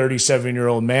I'm a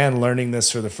 37-year-old man learning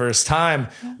this for the first time.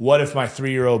 What if my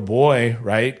 3-year-old boy,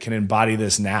 right, can embody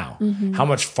this now? How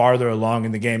much farther along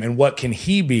in the game? And what can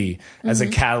he be as a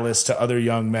catalyst to other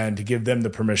young men to give them the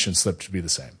permission slip to be the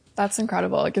same? That's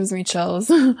incredible. It gives me chills.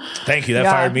 Thank you. That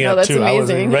fired me up too. Amazing. I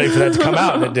wasn't ready for that to come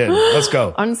out, and it did. Let's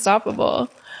go. Unstoppable.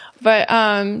 But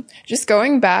just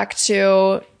going back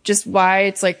to just why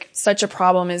it's like such a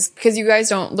problem is because you guys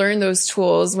don't learn those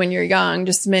tools when you're young,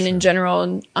 just men in general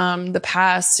in the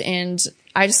past. And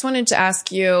I just wanted to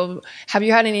ask you, have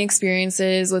you had any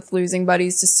experiences with losing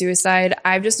buddies to suicide?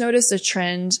 I've just noticed a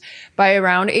trend by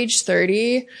around age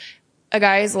 30, a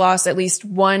guy has lost at least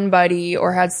one buddy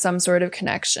or had some sort of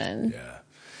connection.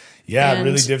 Yeah,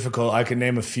 really difficult. I could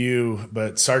name a few,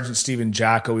 but Sergeant Stephen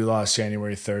Jacko, we lost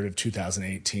January 3rd of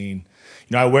 2018. You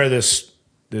know, I wear this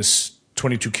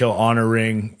 22 kill honor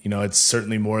ring. You know, it's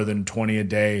certainly more than 20 a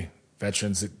day.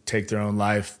 Veterans that take their own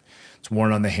life. It's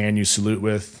worn on the hand you salute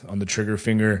with, on the trigger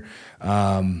finger.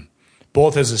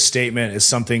 Both as a statement is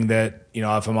something that, you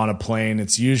know, if I'm on a plane,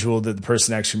 it's usual that the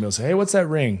person next to me will say, hey, what's that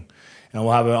ring? and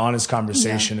we'll have an honest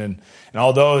conversation. And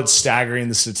although it's staggering,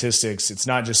 the statistics, it's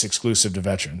not just exclusive to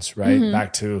veterans, right?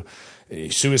 Back to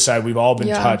suicide, we've all been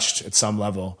touched at some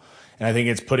level. And I think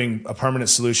it's putting a permanent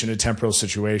solution to a temporal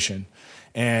situation.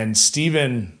 And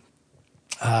Stephen,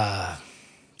 left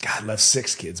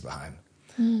 6 kids behind.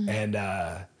 And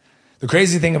the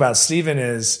crazy thing about Stephen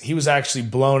is he was actually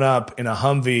blown up in a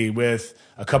Humvee with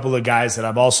a couple of guys that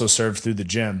I've also served through the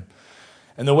gym.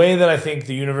 And the way that I think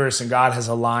the universe and God has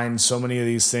aligned so many of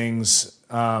these things,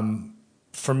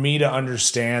 for me to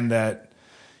understand that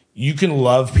you can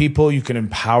love people, you can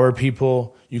empower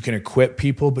people, you can equip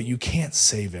people, but you can't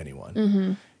save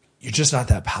anyone. You're just not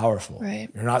that powerful. Right.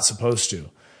 You're not supposed to.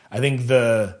 I think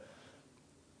I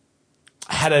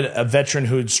had a veteran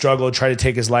who had struggled, tried to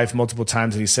take his life multiple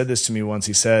times, and he said this to me once.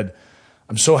 He said,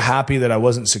 I'm so happy that I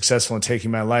wasn't successful in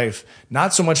taking my life,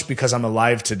 not so much because I'm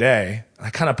alive today. I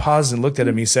kind of paused and looked at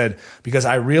him. He said, because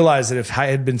I realized that if I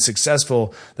had been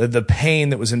successful, that the pain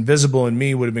that was invisible in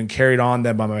me would have been carried on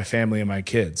then by my family and my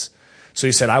kids. So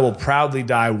he said, I will proudly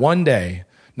die one day,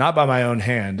 not by my own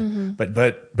hand,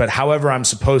 but however I'm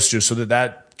supposed to, so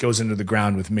that goes into the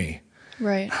ground with me.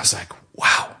 Right. And I was like,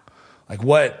 wow, like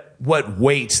what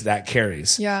weight that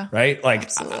carries. Yeah. Right. Like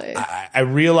absolutely. I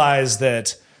realize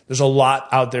that there's a lot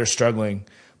out there struggling,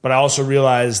 but I also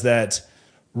realize that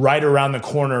right around the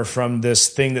corner from this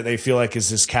thing that they feel like is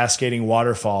this cascading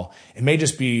waterfall, it may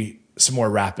just be some more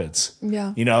rapids.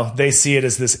 Yeah. You know, they see it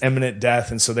as this imminent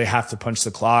death, and so they have to punch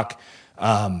the clock.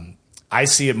 I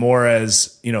see it more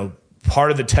as, you know,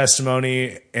 part of the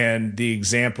testimony and the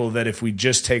example that if we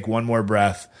just take one more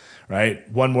breath, right,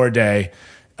 one more day,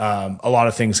 a lot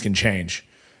of things can change.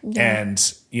 Yeah.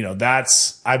 And, you know,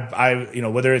 that's, you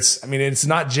know, whether it's, I mean, it's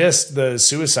not just the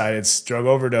suicide, it's drug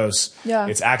overdose. Yeah.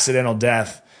 It's accidental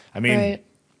death. I mean, right.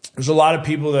 There's a lot of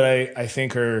people that I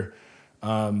think are,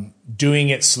 doing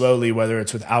it slowly, whether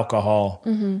it's with alcohol.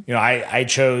 You know, I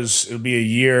chose, it'll be a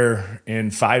year in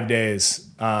 5 days,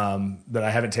 that I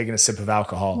haven't taken a sip of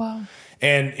alcohol. Wow.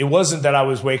 And it wasn't that I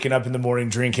was waking up in the morning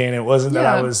drinking. It wasn't that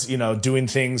I was, you know, doing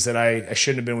things that I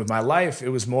shouldn't have been with my life. It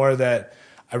was more that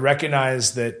I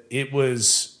recognized that it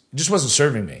just wasn't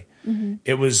serving me.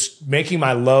 It was making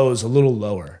my lows a little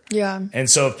lower. Yeah. And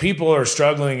so if people are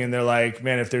struggling and they're like,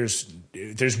 man, if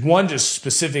there's one just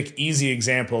specific easy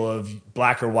example of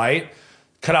black or white,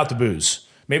 cut out the booze.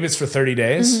 Maybe it's for 30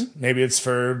 days. Maybe it's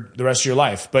for the rest of your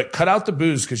life. But cut out the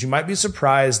booze, because you might be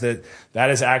surprised that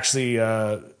is actually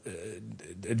a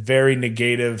very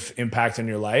negative impact on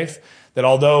your life. That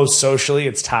although socially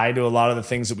it's tied to a lot of the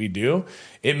things that we do,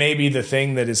 it may be the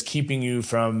thing that is keeping you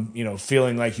from, you know,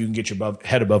 feeling like you can get your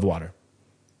head above water.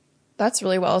 That's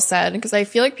really well said, because I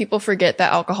feel like people forget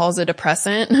that alcohol is a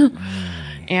depressant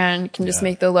and can just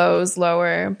make the lows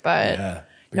lower. But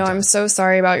no, I'm so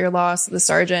sorry about your loss, the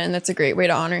sergeant. That's a great way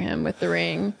to honor him with the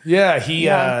ring.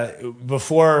 Yeah,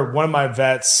 before one of my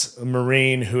vets, a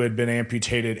Marine who had been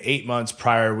amputated 8 months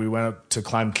prior, we went up to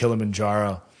climb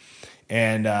Kilimanjaro.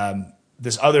 And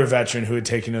this other veteran who had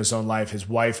taken his own life, his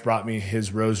wife brought me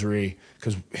his rosary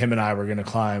because him and I were going to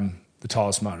climb the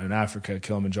tallest mountain in Africa,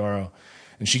 Kilimanjaro.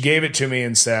 And she gave it to me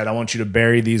and said, I want you to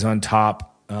bury these on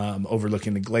top,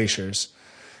 overlooking the glaciers.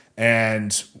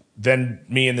 And then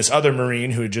me and this other Marine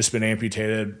who had just been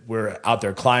amputated, we're out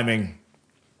there climbing.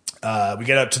 We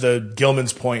get up to the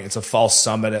Gilman's Point. It's a false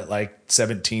summit at like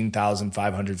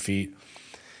 17,500 feet.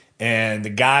 And the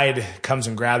guide comes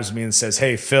and grabs me and says,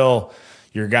 hey, Phil,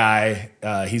 your guy,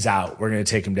 he's out. We're going to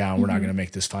take him down. We're not going to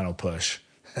make this final push.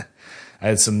 I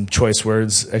had some choice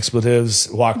words, expletives,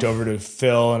 walked over to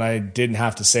Phil, and I didn't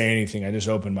have to say anything. I just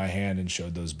opened my hand and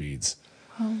showed those beads.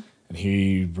 And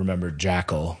he remembered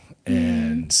Jackal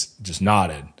and just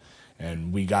nodded.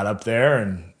 And we got up there,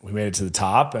 and we made it to the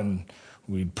top, and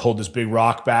we pulled this big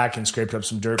rock back and scraped up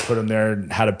some dirt, put him there,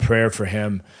 and had a prayer for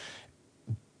him.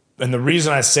 And the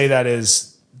reason I say that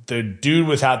is the dude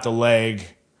without the leg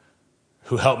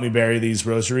who helped me bury these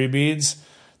rosary beads,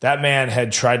 that man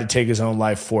had tried to take his own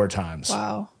life 4 times.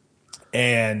 Wow.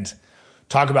 And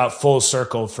talk about full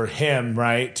circle for him,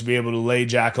 right, to be able to lay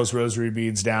Jackal's rosary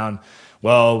beads down.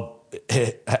 Well,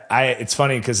 it's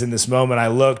funny because in this moment I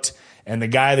looked, and the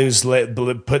guy who's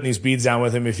putting these beads down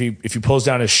with him, if he pulls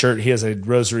down his shirt, he has a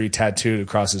rosary tattooed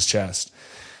across his chest.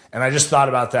 And I just thought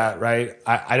about that, right?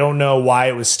 I don't know why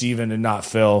it was Stephen and not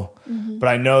Phil, but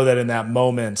I know that in that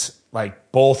moment,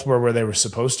 like both were where they were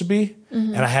supposed to be.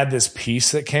 And I had this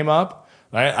peace that came up.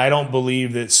 Right? I don't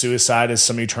believe that suicide is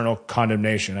some eternal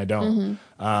condemnation. I don't.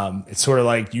 It's sort of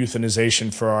like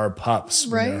euthanization for our pups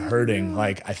when they're hurting.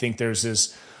 Like I think there's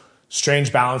this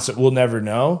strange balance that we'll never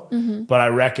know. But I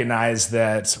recognize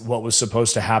that what was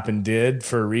supposed to happen did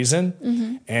for a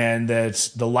reason. And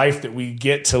that the life that we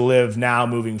get to live now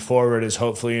moving forward is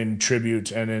hopefully in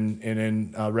tribute and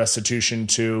in restitution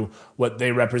to what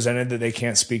they represented that they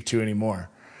can't speak to anymore.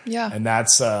 Yeah. And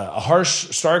that's a harsh,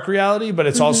 stark reality, but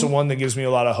it's also one that gives me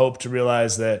a lot of hope to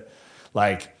realize that,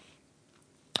 like,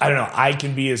 I don't know, I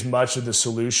can be as much of the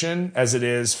solution as it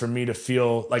is for me to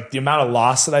feel like the amount of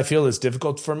loss that I feel is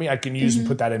difficult for me. I can use and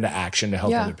put that into action to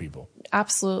help other people.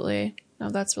 Absolutely. No,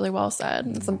 that's really well said.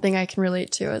 It's something I can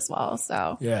relate to as well.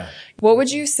 So yeah. What would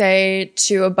you say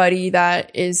to a buddy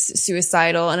that is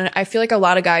suicidal? And I feel like a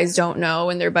lot of guys don't know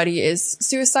when their buddy is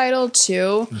suicidal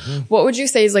too. What would you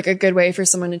say is like a good way for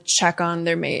someone to check on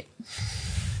their mate?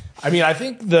 I mean, I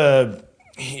think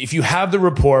if you have the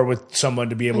rapport with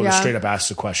someone to be able to straight up ask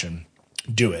the question,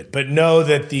 do it. But know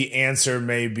that the answer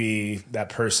may be that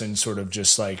person sort of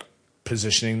just like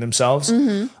positioning themselves.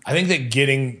 I think that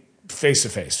getting face to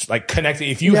face, like connecting,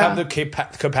 if you have the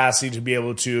capacity to be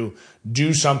able to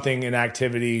do something, an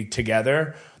activity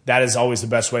together, that is always the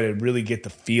best way to really get the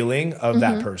feeling of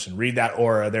that person. Read that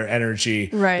aura, their energy,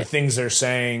 the things they're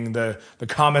saying, the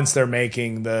comments they're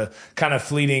making, the kind of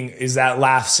fleeting, is that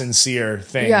laugh sincere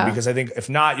thing? Because I think if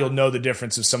not, you'll know the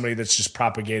difference of somebody that's just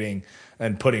propagating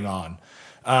and putting on.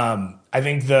 I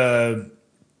think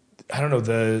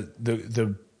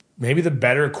maybe the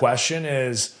better question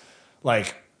is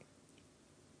like,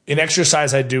 an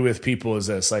exercise I do with people is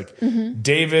this, like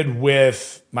David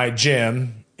with my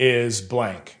gym is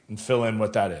blank, and fill in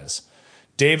what that is.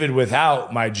 David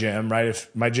without my gym, right?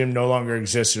 If my gym no longer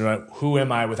exists, who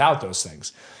am I without those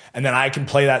things? And then I can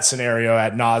play that scenario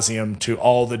ad nauseum to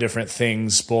all the different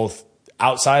things, both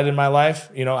outside in my life,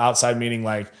 outside meaning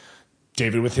like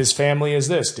David with his family is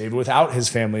this, David without his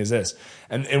family is this.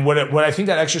 And what I think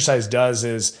that exercise does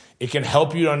is it can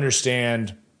help you to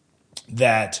understand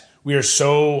that we are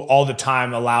so all the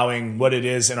time allowing what it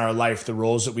is in our life, the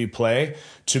roles that we play,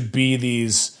 to be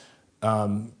these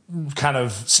kind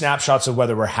of snapshots of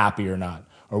whether we're happy or not,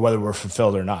 or whether we're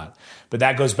fulfilled or not. But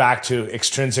that goes back to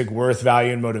extrinsic worth,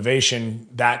 value, and motivation.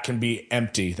 That can be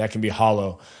empty. That can be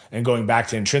hollow. And going back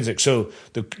to intrinsic. So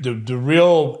the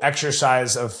real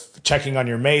exercise of checking on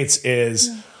your mates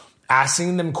is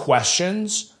asking them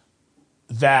questions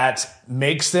that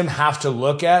makes them have to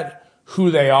look at who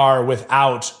they are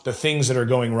without the things that are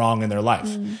going wrong in their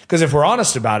life. Because if we're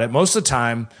honest about it, most of the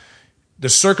time, the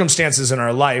circumstances in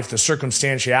our life, the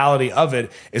circumstantiality of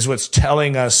it is what's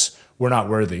telling us we're not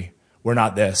worthy. We're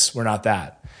not this, we're not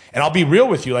that. And I'll be real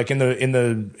with you, like in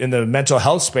the mental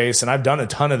health space, and I've done a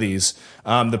ton of these,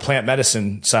 the plant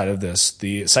medicine side of this,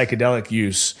 the psychedelic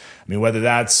use. I mean, whether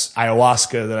that's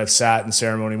ayahuasca that I've sat in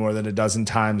ceremony more than a dozen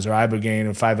times, or ibogaine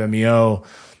or 5-MeO,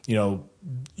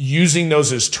 using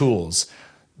those as tools,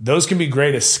 those can be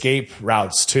great escape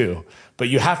routes too. But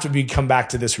you have to come back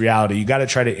to this reality. You got to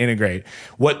try to integrate.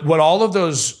 What all of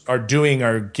those are doing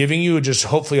are giving you just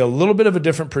hopefully a little bit of a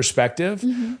different perspective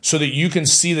so that you can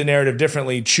see the narrative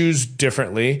differently, choose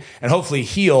differently, and hopefully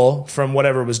heal from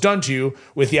whatever was done to you,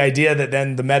 with the idea that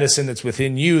then the medicine that's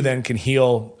within you then can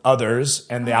heal others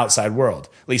and the outside world.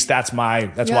 At least that's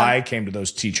why I came to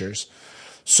those teachers.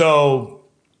 So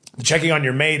checking on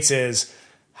your mates is,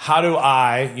 how do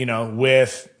I,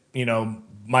 with,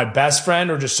 my best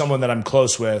friend or just someone that I'm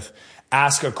close with,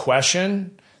 ask a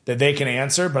question that they can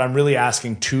answer, but I'm really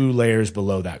asking 2 layers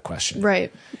below that question.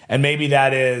 Right. And maybe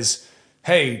that is,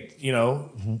 hey,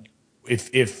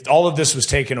 if all of this was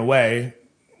taken away,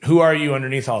 who are you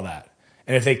underneath all that?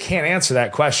 And if they can't answer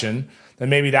that question, then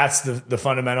maybe that's the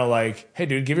fundamental, like, hey,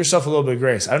 dude, give yourself a little bit of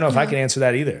grace. I don't know if I can answer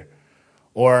that either.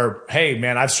 Or, hey,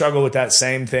 man, I've struggled with that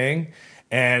same thing.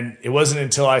 And it wasn't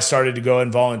until I started to go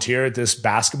and volunteer at this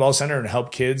basketball center and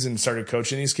help kids and started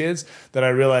coaching these kids that I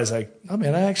realized, like, oh,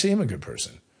 man, I actually am a good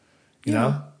person. You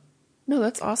know? No,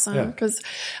 that's awesome. Because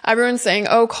everyone's saying,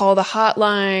 oh, call the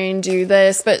hotline, do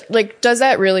this. But, like, does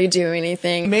that really do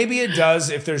anything? Maybe it does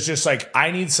if there's just, like,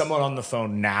 I need someone on the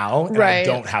phone now and I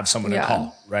don't have someone to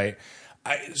call, right?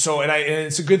 And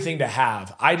it's a good thing to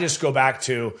have. I just go back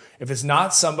to, if it's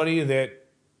not somebody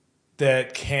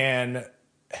that can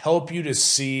help you to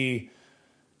see,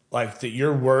 like, that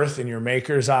your worth in your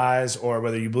maker's eyes, or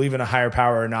whether you believe in a higher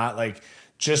power or not, like,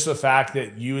 just the fact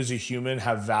that you as a human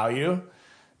have value.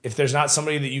 If there's not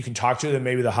somebody that you can talk to, then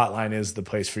maybe the hotline is the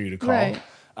place for you to call. Right.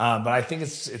 But I think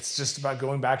it's just about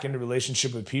going back into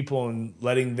relationship with people and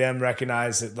letting them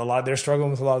recognize that they're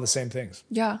struggling with a lot of the same things.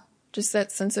 Yeah. Just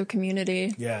that sense of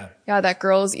community. Yeah. Yeah, that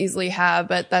girls easily have,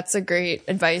 but that's a great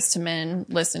advice to men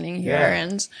listening here. Yeah.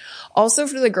 And also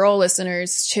for the girl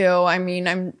listeners too. I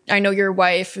mean, I know your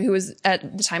wife, who was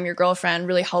at the time your girlfriend,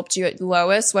 really helped you at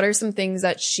Lois. What are some things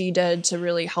that she did to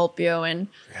really help you? And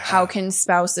how can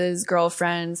spouses,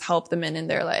 girlfriends help the men in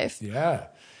their life? Yeah.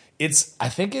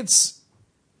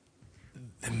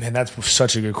 Man, that's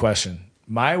such a good question.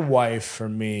 My wife, for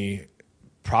me,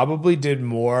 probably did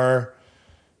more.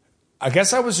 I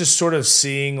guess I was just sort of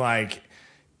seeing, like,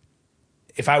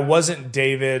 if I wasn't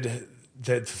David,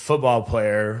 the football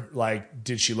player, like,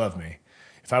 did she love me?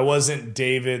 If I wasn't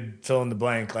David, fill in the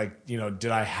blank, like, you know, did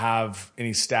I have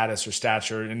any status or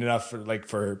stature enough for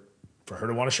her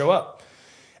to want to show up?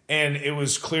 And it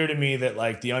was clear to me that,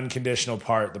 like, the unconditional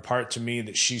part, the part to me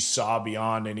that she saw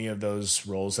beyond any of those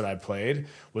roles that I played,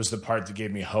 was the part that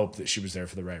gave me hope that she was there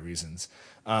for the right reasons.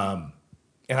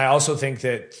 And I also think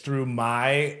that through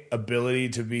my ability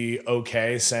to be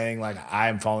okay saying, like,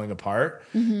 I'm falling apart,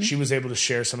 she was able to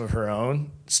share some of her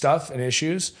own stuff and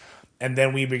issues. And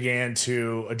then we began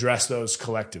to address those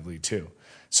collectively too.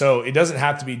 So it doesn't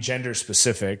have to be gender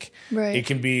specific. Right. It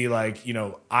can be like, you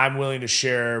know, I'm willing to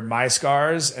share my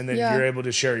scars, and then you're able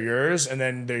to share yours. And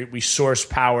then we source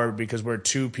power because we're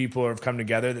two people who have come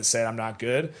together that say, I'm not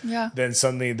good. Yeah. Then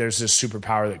suddenly there's this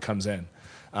superpower that comes in.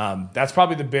 That's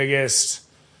probably the biggest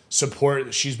support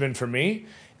that she's been for me.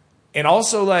 And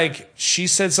also, like, she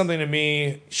said something to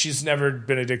me. She's never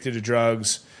been addicted to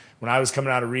drugs. When I was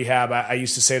coming out of rehab, I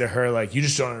used to say to her, like, you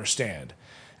just don't understand.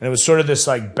 And it was sort of this,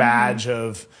 like, badge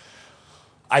of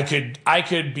I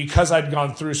could because I'd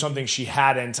gone through something she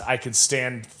hadn't, I could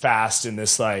stand fast in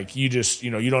this, like, you just,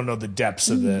 you know, you don't know the depths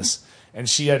of this. And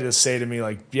she had to say to me,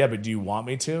 like, yeah, but do you want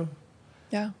me to?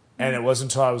 Yeah. And it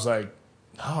wasn't until I was like,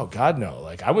 oh God, no.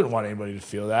 Like, I wouldn't want anybody to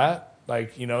feel that.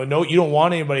 Like, you know, no, you don't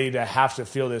want anybody to have to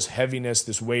feel this heaviness,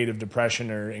 this weight of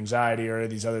depression or anxiety or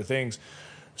these other things.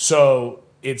 So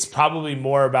it's probably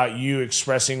more about you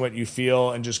expressing what you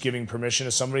feel and just giving permission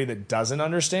to somebody that doesn't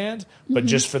understand, but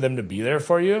just for them to be there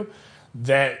for you,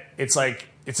 that it's like,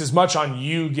 it's as much on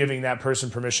you giving that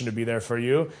person permission to be there for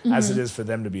you as it is for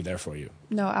them to be there for you.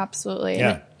 No, absolutely.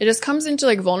 Yeah. And it just comes into,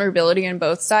 like, vulnerability on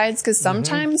both sides, because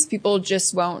sometimes people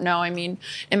just won't know. I mean,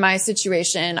 in my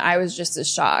situation, I was just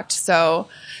as shocked. So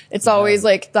it's always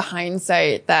like the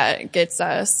hindsight that gets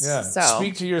us. Yeah. So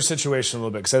Speak to your situation a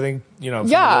little bit, because I think, you know.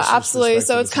 Yeah, absolutely.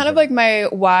 So it's kind of like my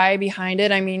why behind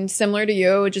it. I mean, similar to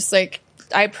you, just like,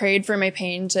 I prayed for my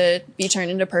pain to be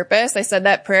turned into purpose. I said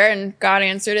that prayer and God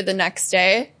answered it the next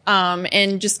day.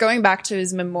 And just going back to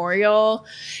his memorial,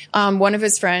 one of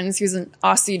his friends, who's an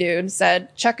Aussie dude,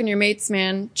 said, check on your mates,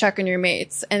 man, check on your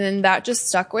mates. And then that just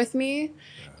stuck with me.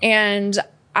 And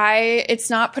it's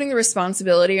not putting the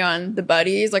responsibility on the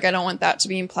buddies. Like, I don't want that to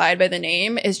be implied by the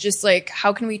name. It's just like,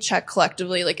 how can we check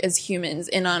collectively, like, as humans,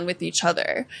 in on with each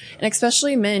other? And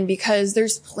especially men, because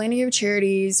there's plenty of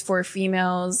charities for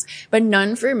females, but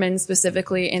none for men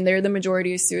specifically. And they're the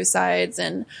majority of suicides,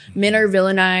 and men are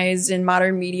villainized in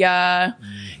modern media.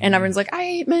 And everyone's like, I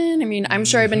hate men. I mean, I'm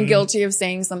sure I've been guilty of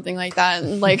saying something like that.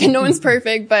 And, like, no one's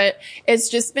perfect, but it's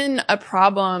just been a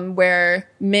problem where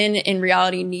men in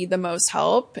reality need the most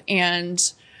help. And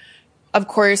of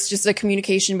course, just the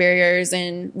communication barriers,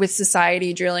 and with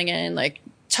society drilling in, like,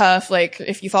 tough, like,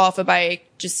 if you fall off a bike,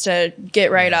 just to get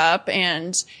right up.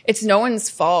 And it's no one's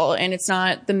fault, and it's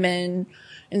not the men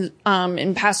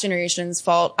in past generations'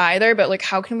 fault either. But, like,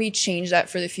 how can we change that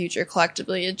for the future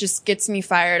collectively? It just gets me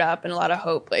fired up and a lot of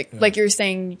hope. Like you're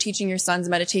saying, teaching your sons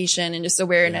meditation and just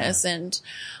awareness, and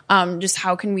just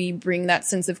how can we bring that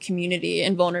sense of community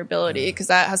and vulnerability? Because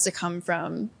that has to come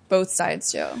from both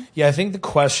sides too. Yeah, I think the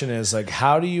question is, like,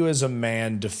 how do you as a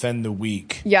man defend the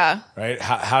weak? Yeah. Right?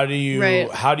 How do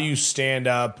you stand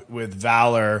up with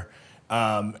valor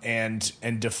and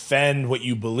defend what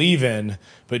you believe in,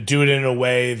 but do it in a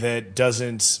way that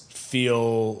doesn't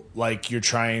feel like you're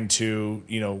trying to,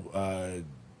 you know,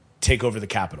 take over the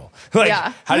Capitol? Like,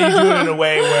 how do you do it in a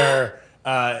way where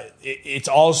it's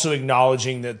also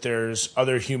acknowledging that there's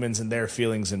other humans and their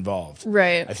feelings involved?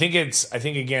 Right. I think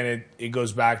again, it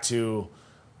goes back to,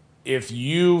 if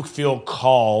you feel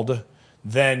called,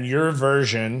 then your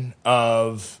version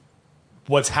of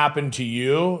what's happened to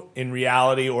you in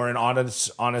reality, or in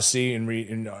honesty,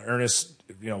 in earnest,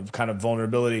 you know, kind of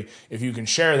vulnerability, if you can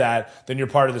share that, then you're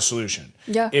part of the solution.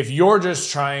 Yeah. If you're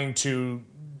just trying to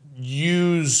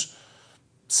use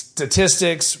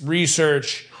statistics,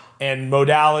 research, and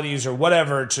modalities or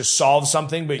whatever to solve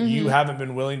something, but you haven't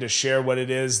been willing to share what it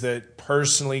is that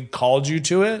personally called you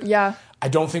to it, I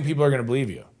don't think people are going to believe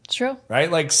you. True. Right?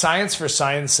 Like, science for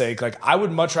science sake, like, I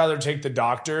would much rather take the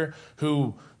doctor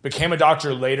who became a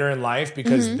doctor later in life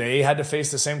because they had to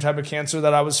face the same type of cancer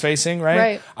that I was facing,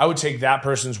 right? I would take that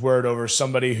person's word over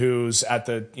somebody who's at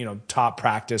the, top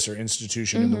practice or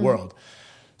institution in the world.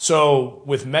 So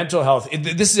with mental health,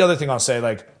 this is the other thing I'll say,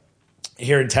 like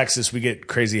here in Texas, we get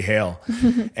crazy hail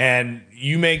and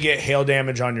you may get hail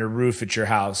damage on your roof at your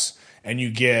house and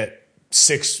you get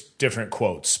 6 different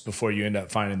quotes before you end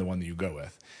up finding the one that you go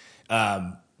with.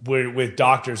 With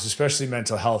doctors, especially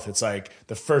mental health, it's like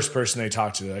the first person they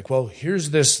talk to, they're like, well,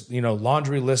 here's this,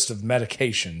 laundry list of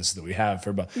medications that we have for,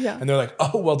 and they're like,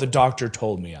 oh, well, the doctor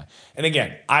told me. And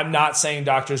again, I'm not saying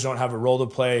doctors don't have a role to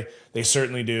play. They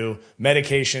certainly do.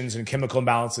 Medications and chemical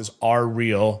imbalances are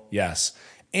real. Yes.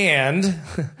 And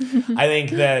I think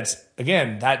that,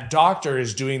 again, that doctor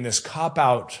is doing this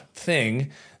cop-out thing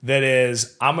that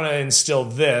is, I'm going to instill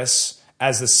this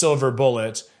as the silver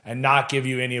bullet and not give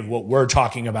you any of what we're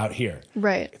talking about here.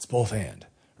 Right. It's both and,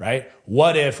 right?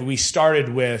 What if we started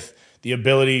with the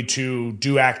ability to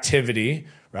do activity,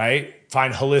 right?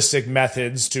 Find holistic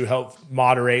methods to help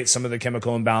moderate some of the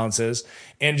chemical imbalances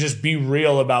and just be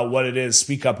real about what it is,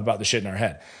 speak up about the shit in our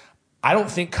head. I don't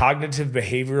think cognitive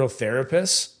behavioral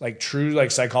therapists, like true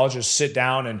psychologists, sit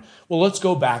down and, well, let's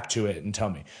go back to it and tell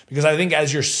me. Because I think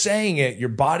as you're saying it, your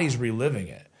body's reliving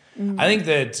it. I think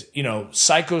that,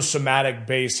 psychosomatic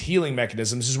based healing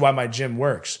mechanisms is why my gym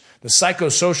works. The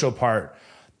psychosocial part,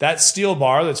 that steel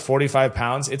bar that's 45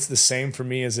 pounds, it's the same for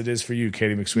me as it is for you,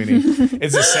 Katie McSweeney.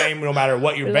 It's the same no matter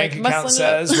what your bank account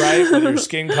says, right? What your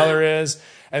skin color is.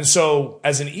 And so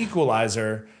as an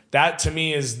equalizer, that to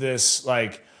me is this,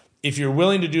 like, if you're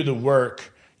willing to do the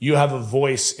work, you have a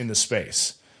voice in the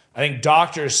space. I think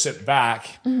doctors sit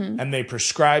back and they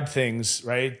prescribe things,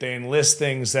 right? They enlist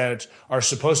things that are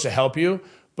supposed to help you,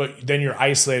 but then you're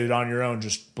isolated on your own,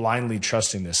 just blindly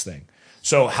trusting this thing.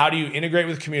 So how do you integrate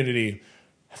with community,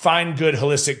 find good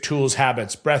holistic tools,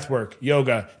 habits, breath work,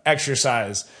 yoga,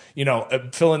 exercise,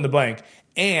 fill in the blank,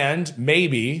 and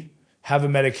maybe have a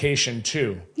medication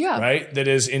too, right? That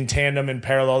is in tandem and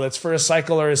parallel. That's for a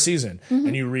cycle or a season,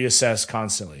 and you reassess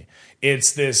constantly.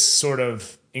 It's this sort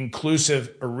of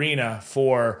inclusive arena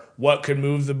for what could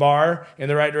move the bar in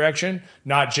the right direction,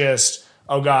 not just,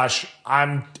 oh gosh,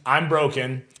 I'm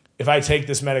broken. If I take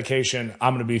this medication,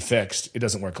 I'm going to be fixed. It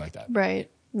doesn't work like that. Right.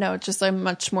 No, just a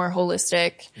much more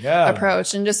holistic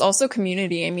approach, and just also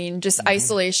community. I mean, just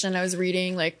isolation. I was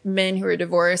reading like men who are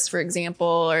divorced, for example,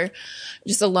 or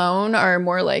just alone are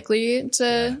more likely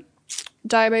to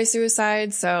die by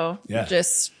suicide. So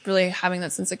just really having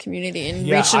that sense of community and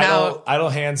reaching out. Idle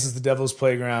hands is the devil's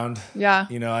playground. Yeah.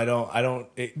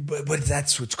 But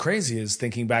that's what's crazy is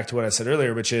thinking back to what I said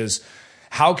earlier, which is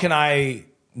how can I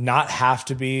not have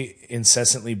to be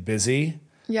incessantly busy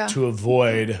to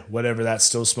avoid whatever that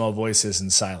still small voice is in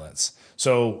silence.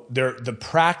 So the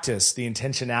practice, the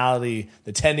intentionality,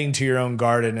 the tending to your own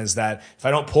garden is that if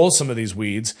I don't pull some of these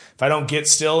weeds, if I don't get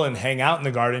still and hang out in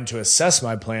the garden to assess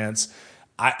my plants,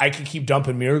 I can keep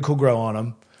dumping Miracle Grow on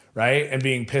them, right? And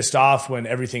being pissed off when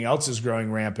everything else is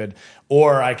growing rampant.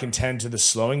 Or I can tend to the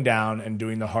slowing down and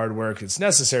doing the hard work that's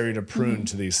necessary to prune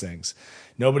to these things.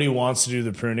 Nobody wants to do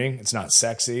the pruning. It's not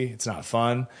sexy. It's not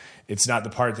fun. It's not the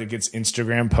part that gets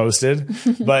Instagram posted,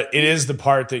 but it is the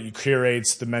part that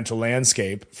curates the mental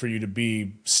landscape for you to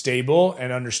be stable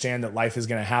and understand that life is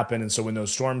going to happen. And so when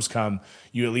those storms come,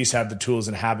 you at least have the tools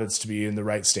and habits to be in the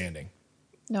right standing.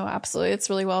 No, absolutely. It's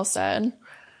really well said.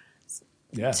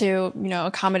 Yeah. To,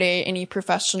 accommodate any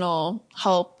professional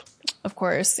help, of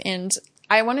course. And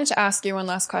I wanted to ask you one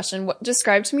last question.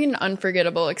 Describe to me an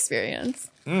unforgettable experience.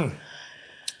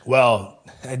 Well,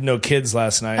 I had no kids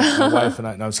last night. My wife and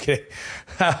I. No, I was kidding.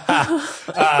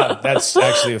 That's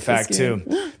actually a fact too.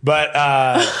 But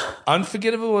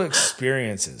unforgettable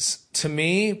experiences. To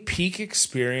me, peak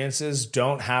experiences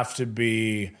don't have to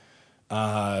be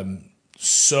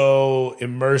so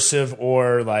immersive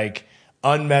or like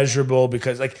unmeasurable,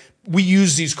 because like we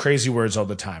use these crazy words all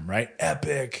the time, right?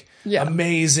 Epic,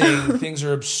 amazing, things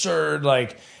are absurd,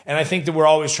 like. And I think that we're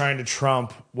always trying to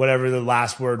trump whatever the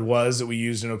last word was that we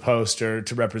used in a post or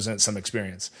to represent some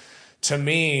experience. To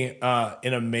me,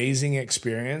 an amazing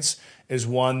experience is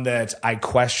one that I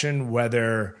question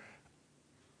whether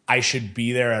I should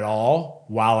be there at all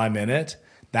while I'm in it.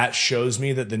 That shows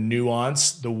me that the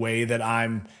nuance, the way that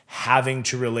I'm having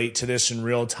to relate to this in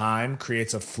real time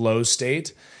creates a flow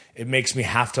state. It makes me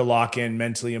have to lock in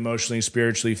mentally, emotionally,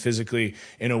 spiritually, physically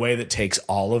in a way that takes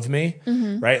all of me,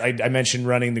 right? I mentioned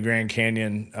running the Grand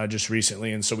Canyon just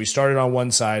recently. And so we started on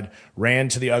one side, ran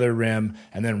to the other rim,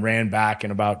 and then ran back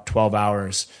in about 12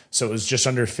 hours. So it was just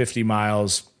under 50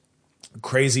 miles.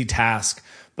 crazy task.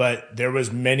 But there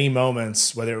was many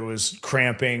moments, whether it was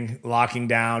cramping, locking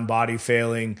down, body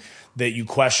failing, that you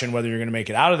question whether you're going to make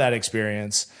it out of that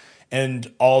experience.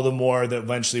 And all the more that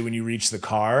eventually when you reach the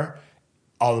car,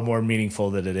 all the more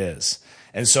meaningful that it is.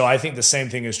 And so I think the same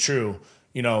thing is true.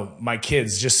 You know, my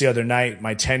kids, just the other night,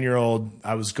 my 10-year-old,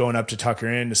 I was going up to tuck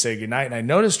her in to say goodnight, and I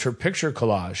noticed her picture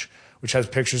collage, which has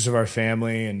pictures of our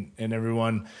family and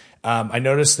everyone. I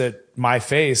noticed that my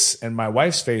face and my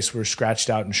wife's face were scratched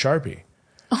out in Sharpie.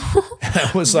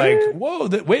 I was like, whoa,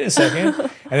 wait a second.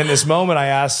 And in this moment, I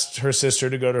asked her sister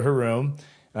to go to her room.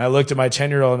 And I looked at my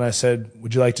 10-year-old and I said,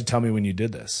 would you like to tell me when you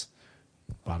did this?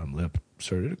 Bottom lip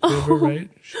started to quiver, right?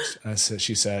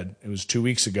 She said, it was 2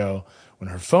 weeks ago when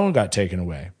her phone got taken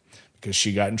away because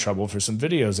she got in trouble for some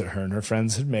videos that her and her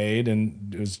friends had made.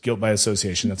 And it was guilt by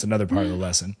association. That's another part of the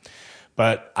lesson.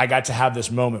 But I got to have this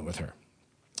moment with her.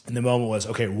 And the moment was,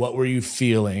 okay, what were you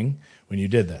feeling when you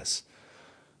did this?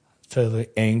 Felt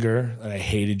like anger, that I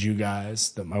hated you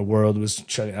guys, that my world was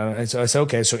shutting down. And so I said,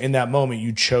 okay, so in that moment,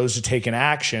 you chose to take an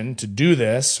action to do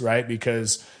this, right?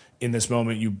 Because in this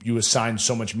moment, you assigned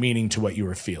so much meaning to what you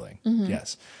were feeling. Mm-hmm.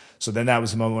 Yes. So then that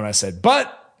was the moment when I said,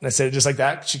 but, and I said it just like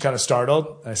that. She kind of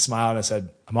startled. I smiled and I said,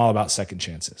 I'm all about second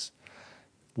chances.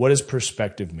 What does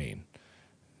perspective mean?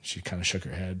 She kind of shook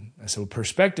her head. I said, well,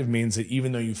 perspective means that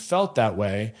even though you felt that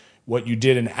way, what you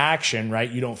did in action, right,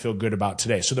 you don't feel good about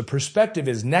today. So the perspective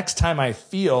is next time I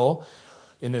feel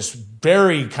in this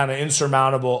very kind of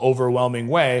insurmountable, overwhelming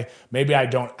way, maybe I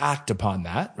don't act upon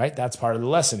that, right? That's part of the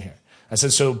lesson here. I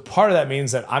said, so part of that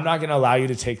means that I'm not going to allow you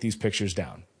to take these pictures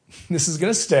down. This is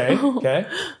going to stay, okay?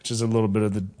 Which is a little bit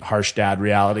of the harsh dad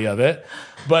reality of it.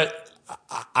 But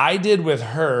I did with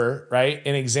her, right,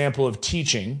 an example of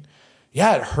teaching.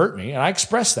 Yeah, it hurt me, and I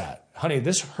expressed that. Honey,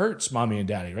 this hurts mommy and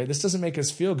daddy, right? This doesn't make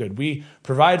us feel good. We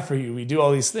provide for you. We do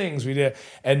all these things. We do,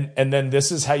 and then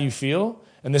this is how you feel,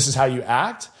 and this is how you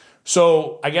act.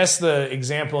 So I guess the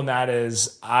example in that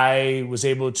is I was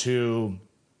able to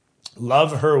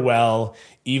love her well,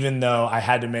 even though I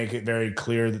had to make it very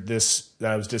clear that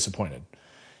I was disappointed.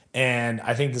 And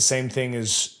I think the same thing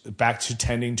is back to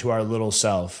tending to our little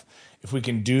self. If we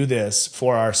can do this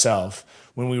for ourselves,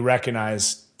 when we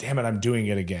recognize, damn it, I'm doing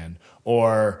it again,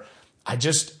 or I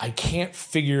can't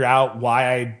figure out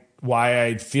why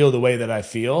I feel the way that I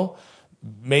feel.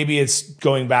 Maybe it's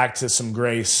going back to some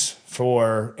grace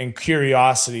and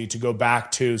curiosity to go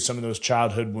back to some of those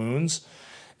childhood wounds.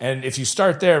 And if you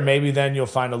start there, maybe then you'll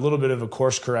find a little bit of a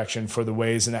course correction for the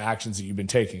ways and the actions that you've been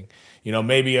taking. You know,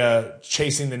 maybe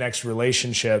chasing the next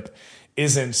relationship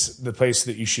isn't the place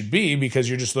that you should be because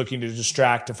you're just looking to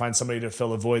distract to find somebody to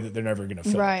fill a void that they're never going to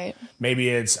fill. Right. Maybe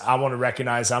it's, I want to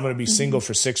recognize I'm going to be single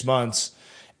for 6 months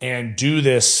and do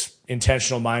this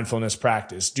intentional mindfulness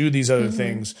practice, do these other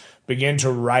things, begin to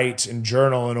write and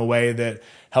journal in a way that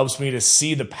helps me to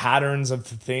see the patterns of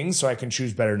the things so I can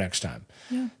choose better next time.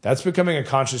 Yeah. That's becoming a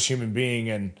conscious human being.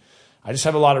 And I just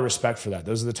have a lot of respect for that.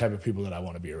 Those are the type of people that I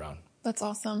want to be around. That's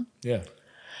awesome. Yeah.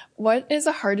 What is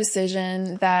a hard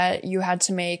decision that you had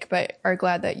to make but are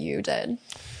glad that you did?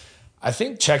 I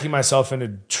think checking myself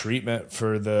into treatment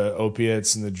for the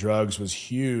opiates and the drugs was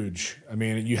huge. I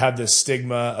mean, you have this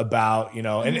stigma about, you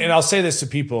know, and I'll say this to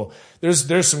people,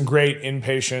 there's some great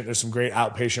inpatient, there's some great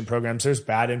outpatient programs. There's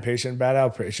bad inpatient, bad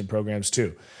outpatient programs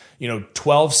too. You know,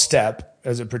 12-step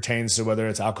as it pertains to whether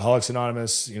it's Alcoholics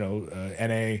Anonymous, you know,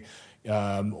 NA,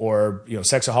 or, you know,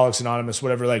 Sexaholics Anonymous,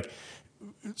 whatever, like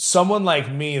someone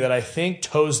like me that I think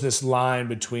toes this line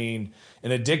between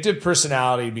an addictive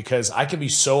personality, because I can be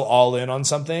so all in on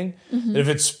something that if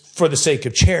it's for the sake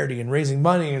of charity and raising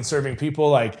money and serving people,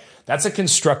 like that's a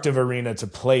constructive arena to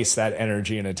place that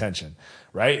energy and attention,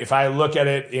 right? If I look at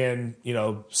it in, you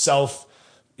know,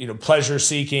 pleasure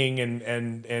seeking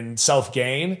and self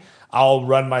gain, I'll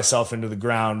run myself into the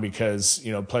ground because,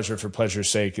 you know, pleasure for pleasure's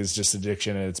sake is just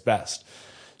addiction at its best.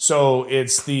 So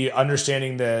it's the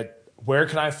understanding that where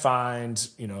can I find,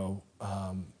 you know,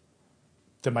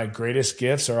 that my greatest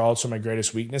gifts are also my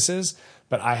greatest weaknesses,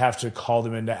 but I have to call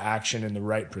them into action in the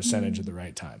right percentage at the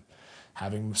right time.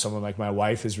 Having someone like my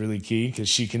wife is really key because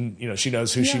she can, you know, she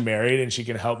knows who she married and she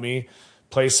can help me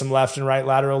place some left and right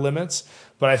lateral limits.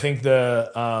 But I think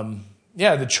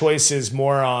the choice is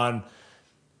more on,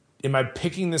 am I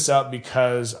picking this up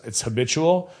because it's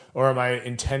habitual, or am I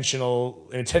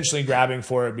intentionally grabbing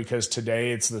for it because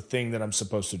today it's the thing that I'm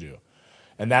supposed to do?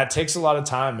 And that takes a lot of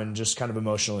time and just kind of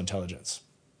emotional intelligence.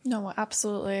 No,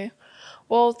 absolutely.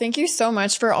 Well, thank you so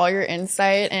much for all your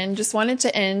insight, and just wanted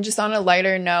to end just on a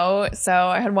lighter note. So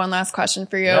I had one last question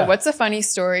for you. Yeah. What's a funny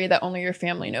story that only your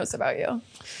family knows about you?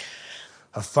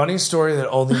 A funny story that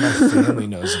only my family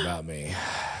knows about me.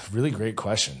 really great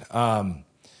question.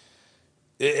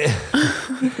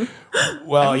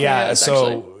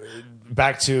 So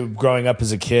back to growing up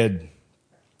as a kid,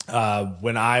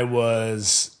 when I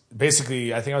was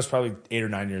basically, I think I was probably 8 or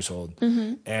 9 years old,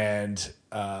 and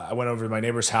I went over to my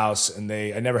neighbor's house, and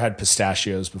I never had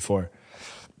pistachios before.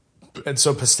 And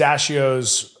so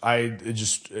pistachios, I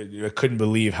couldn't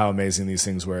believe how amazing these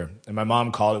things were. And my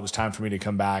mom called. It was time for me to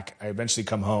come back. I eventually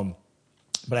come home,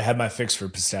 but I had my fix for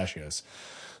pistachios.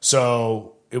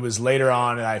 So it was later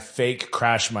on, and I fake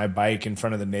crashed my bike in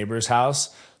front of the neighbor's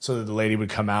house so that the lady would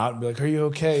come out and be like, "Are you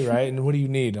okay, right? And what do you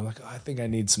need?" I'm like, "Oh, I think I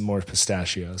need some more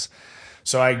pistachios."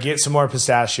 So I get some more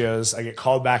pistachios. I get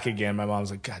called back again. My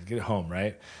mom's like, "God, get home,"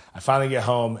 right? I finally get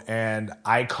home, and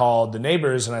I called the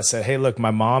neighbors, and I said, "Hey, look,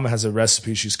 my mom has a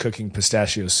recipe. She's cooking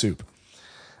pistachio soup."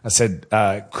 I said,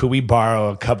 could we borrow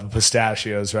a cup of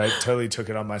pistachios, right? Totally took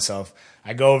it on myself.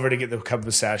 I go over to get the cup of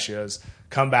pistachios,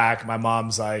 come back. My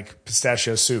mom's like,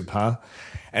 "Pistachio soup, huh?"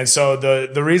 And so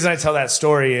the reason I tell that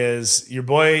story is your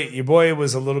boy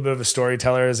was a little bit of a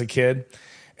storyteller as a kid.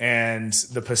 And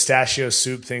the pistachio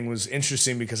soup thing was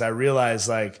interesting because I realized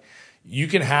like you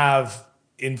can have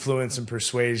influence and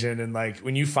persuasion. And like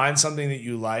when you find something that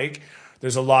you like,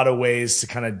 there's a lot of ways to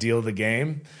kind of deal the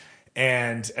game.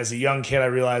 And as a young kid, I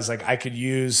realized like I could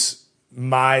use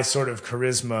my sort of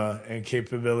charisma and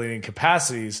capability and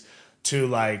capacities to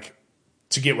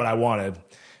get what I wanted.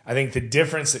 I think the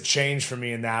difference that changed for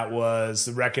me in that was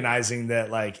the recognizing that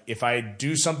like if I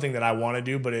do something that I want to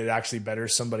do, but it actually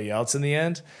betters somebody else in the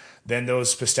end, then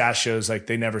those pistachios, like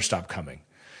they never stop coming.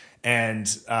 And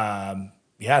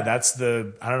that's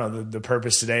the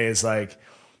purpose today is like,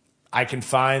 I can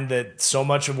find that so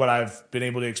much of what I've been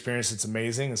able to experience, it's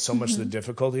amazing, and so much of the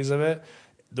difficulties of it,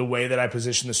 the way that I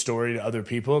position the story to other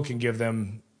people can give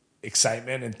them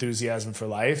excitement, enthusiasm for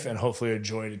life, and hopefully a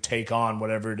joy to take on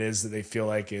whatever it is that they feel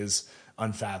like is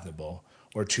unfathomable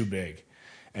or too big.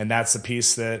 And that's the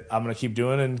piece that I'm going to keep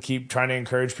doing and keep trying to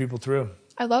encourage people through.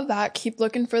 I love that. Keep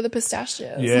looking for the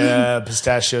pistachios. Yeah,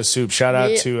 pistachio soup. Shout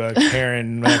out to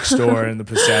Karen next door and the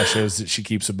pistachios that she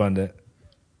keeps abundant.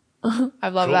 I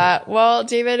love that. Well,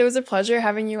 David, it was a pleasure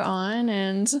having you on.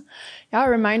 And yeah,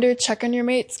 reminder, check on your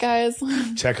mates, guys.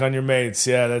 Check on your mates.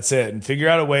 Yeah, that's it. And figure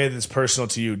out a way that's personal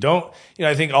to you.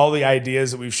 I think all the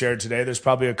ideas that we've shared today, there's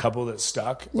probably a couple that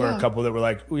stuck or a couple that were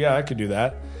like, "Oh yeah, I could do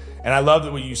that." And I love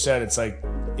that what you said. It's like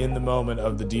in the moment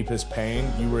of the deepest pain,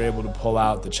 you were able to pull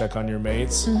out the check on your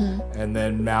mates and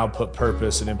then now put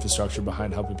purpose and infrastructure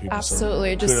behind helping people.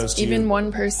 Absolutely. So just even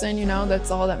one person,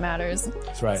 that's all that matters.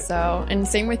 That's right. So, and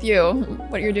same with you.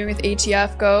 What you're doing with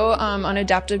ATF, go on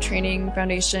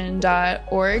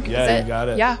adaptivetrainingfoundation.org. Yeah, you got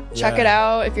it. Yeah, check it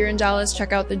out. If you're in Dallas,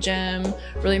 check out the gym.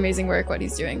 Really amazing work, what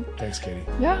he's doing. Thanks, Katie.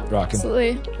 Yeah, rocking.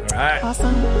 Absolutely. All right.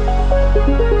 Awesome.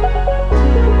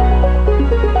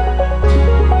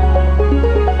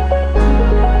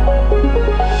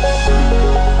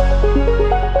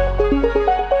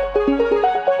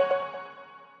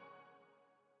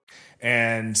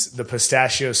 And the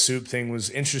pistachio soup thing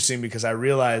was interesting because I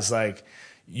realized like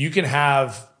you can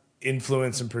have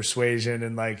influence and persuasion.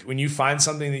 And like when you find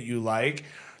something that you like,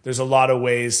 there's a lot of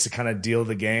ways to kind of deal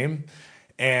the game.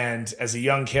 And as a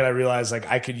young kid, I realized like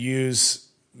I could use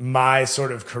my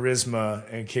sort of charisma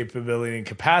and capability and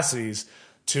capacities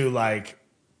to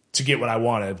get what I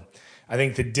wanted. I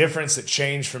think the difference that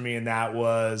changed for me in that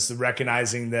was the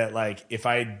recognizing that like if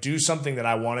I do something that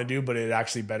I want to do, but it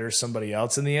actually betters somebody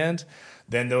else in the end,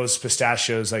 then those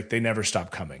pistachios, like they never stop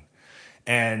coming.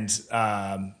 And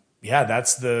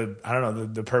that's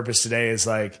the purpose today is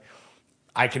like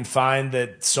I can find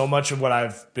that so much of what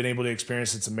I've been able to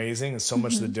experience, it's amazing, and so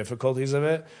much of the difficulties of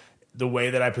it, the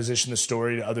way that I position the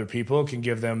story to other people can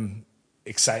give them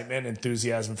excitement,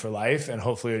 enthusiasm for life, and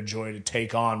hopefully a joy to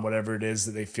take on whatever it is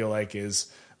that they feel like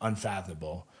is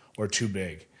unfathomable or too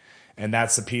big. And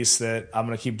that's the piece that I'm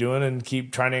going to keep doing and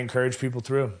keep trying to encourage people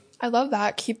through. I love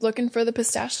that. Keep looking for the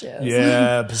pistachios.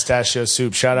 Yeah, pistachio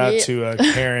soup. Shout out to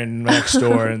Karen next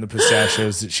door and the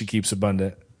pistachios that she keeps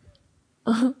abundant.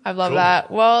 I love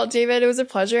that. Well, David, it was a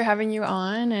pleasure having you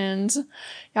on. And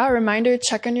yeah, reminder,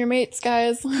 check on your mates,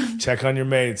 guys. Check on your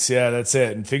mates. Yeah, that's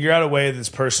it. And figure out a way that's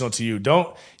personal to you.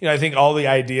 I think all the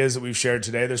ideas that we've shared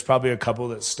today, there's probably a couple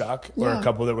that stuck or a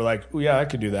couple that were like, "Oh yeah, I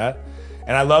could do that."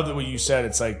 And I love that what you said.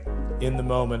 It's like in the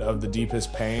moment of the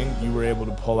deepest pain, you were able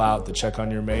to pull out the check on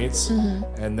your mates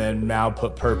and then now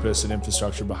put purpose and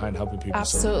infrastructure behind helping people.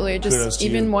 Absolutely. So just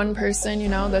even one person,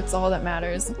 that's all that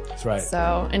matters. That's right.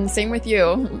 So, and same with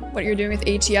you. What you're doing with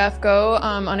ATF, go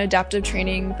on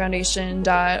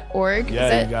adaptivetrainingfoundation.org.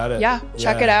 Yeah, you got it. Yeah,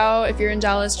 check it out. If you're in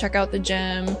Dallas, check out the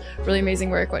gym. Really amazing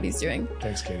work, what he's doing.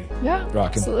 Thanks, Katie. Yeah,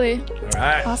 Rocking. absolutely. All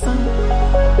right. Awesome.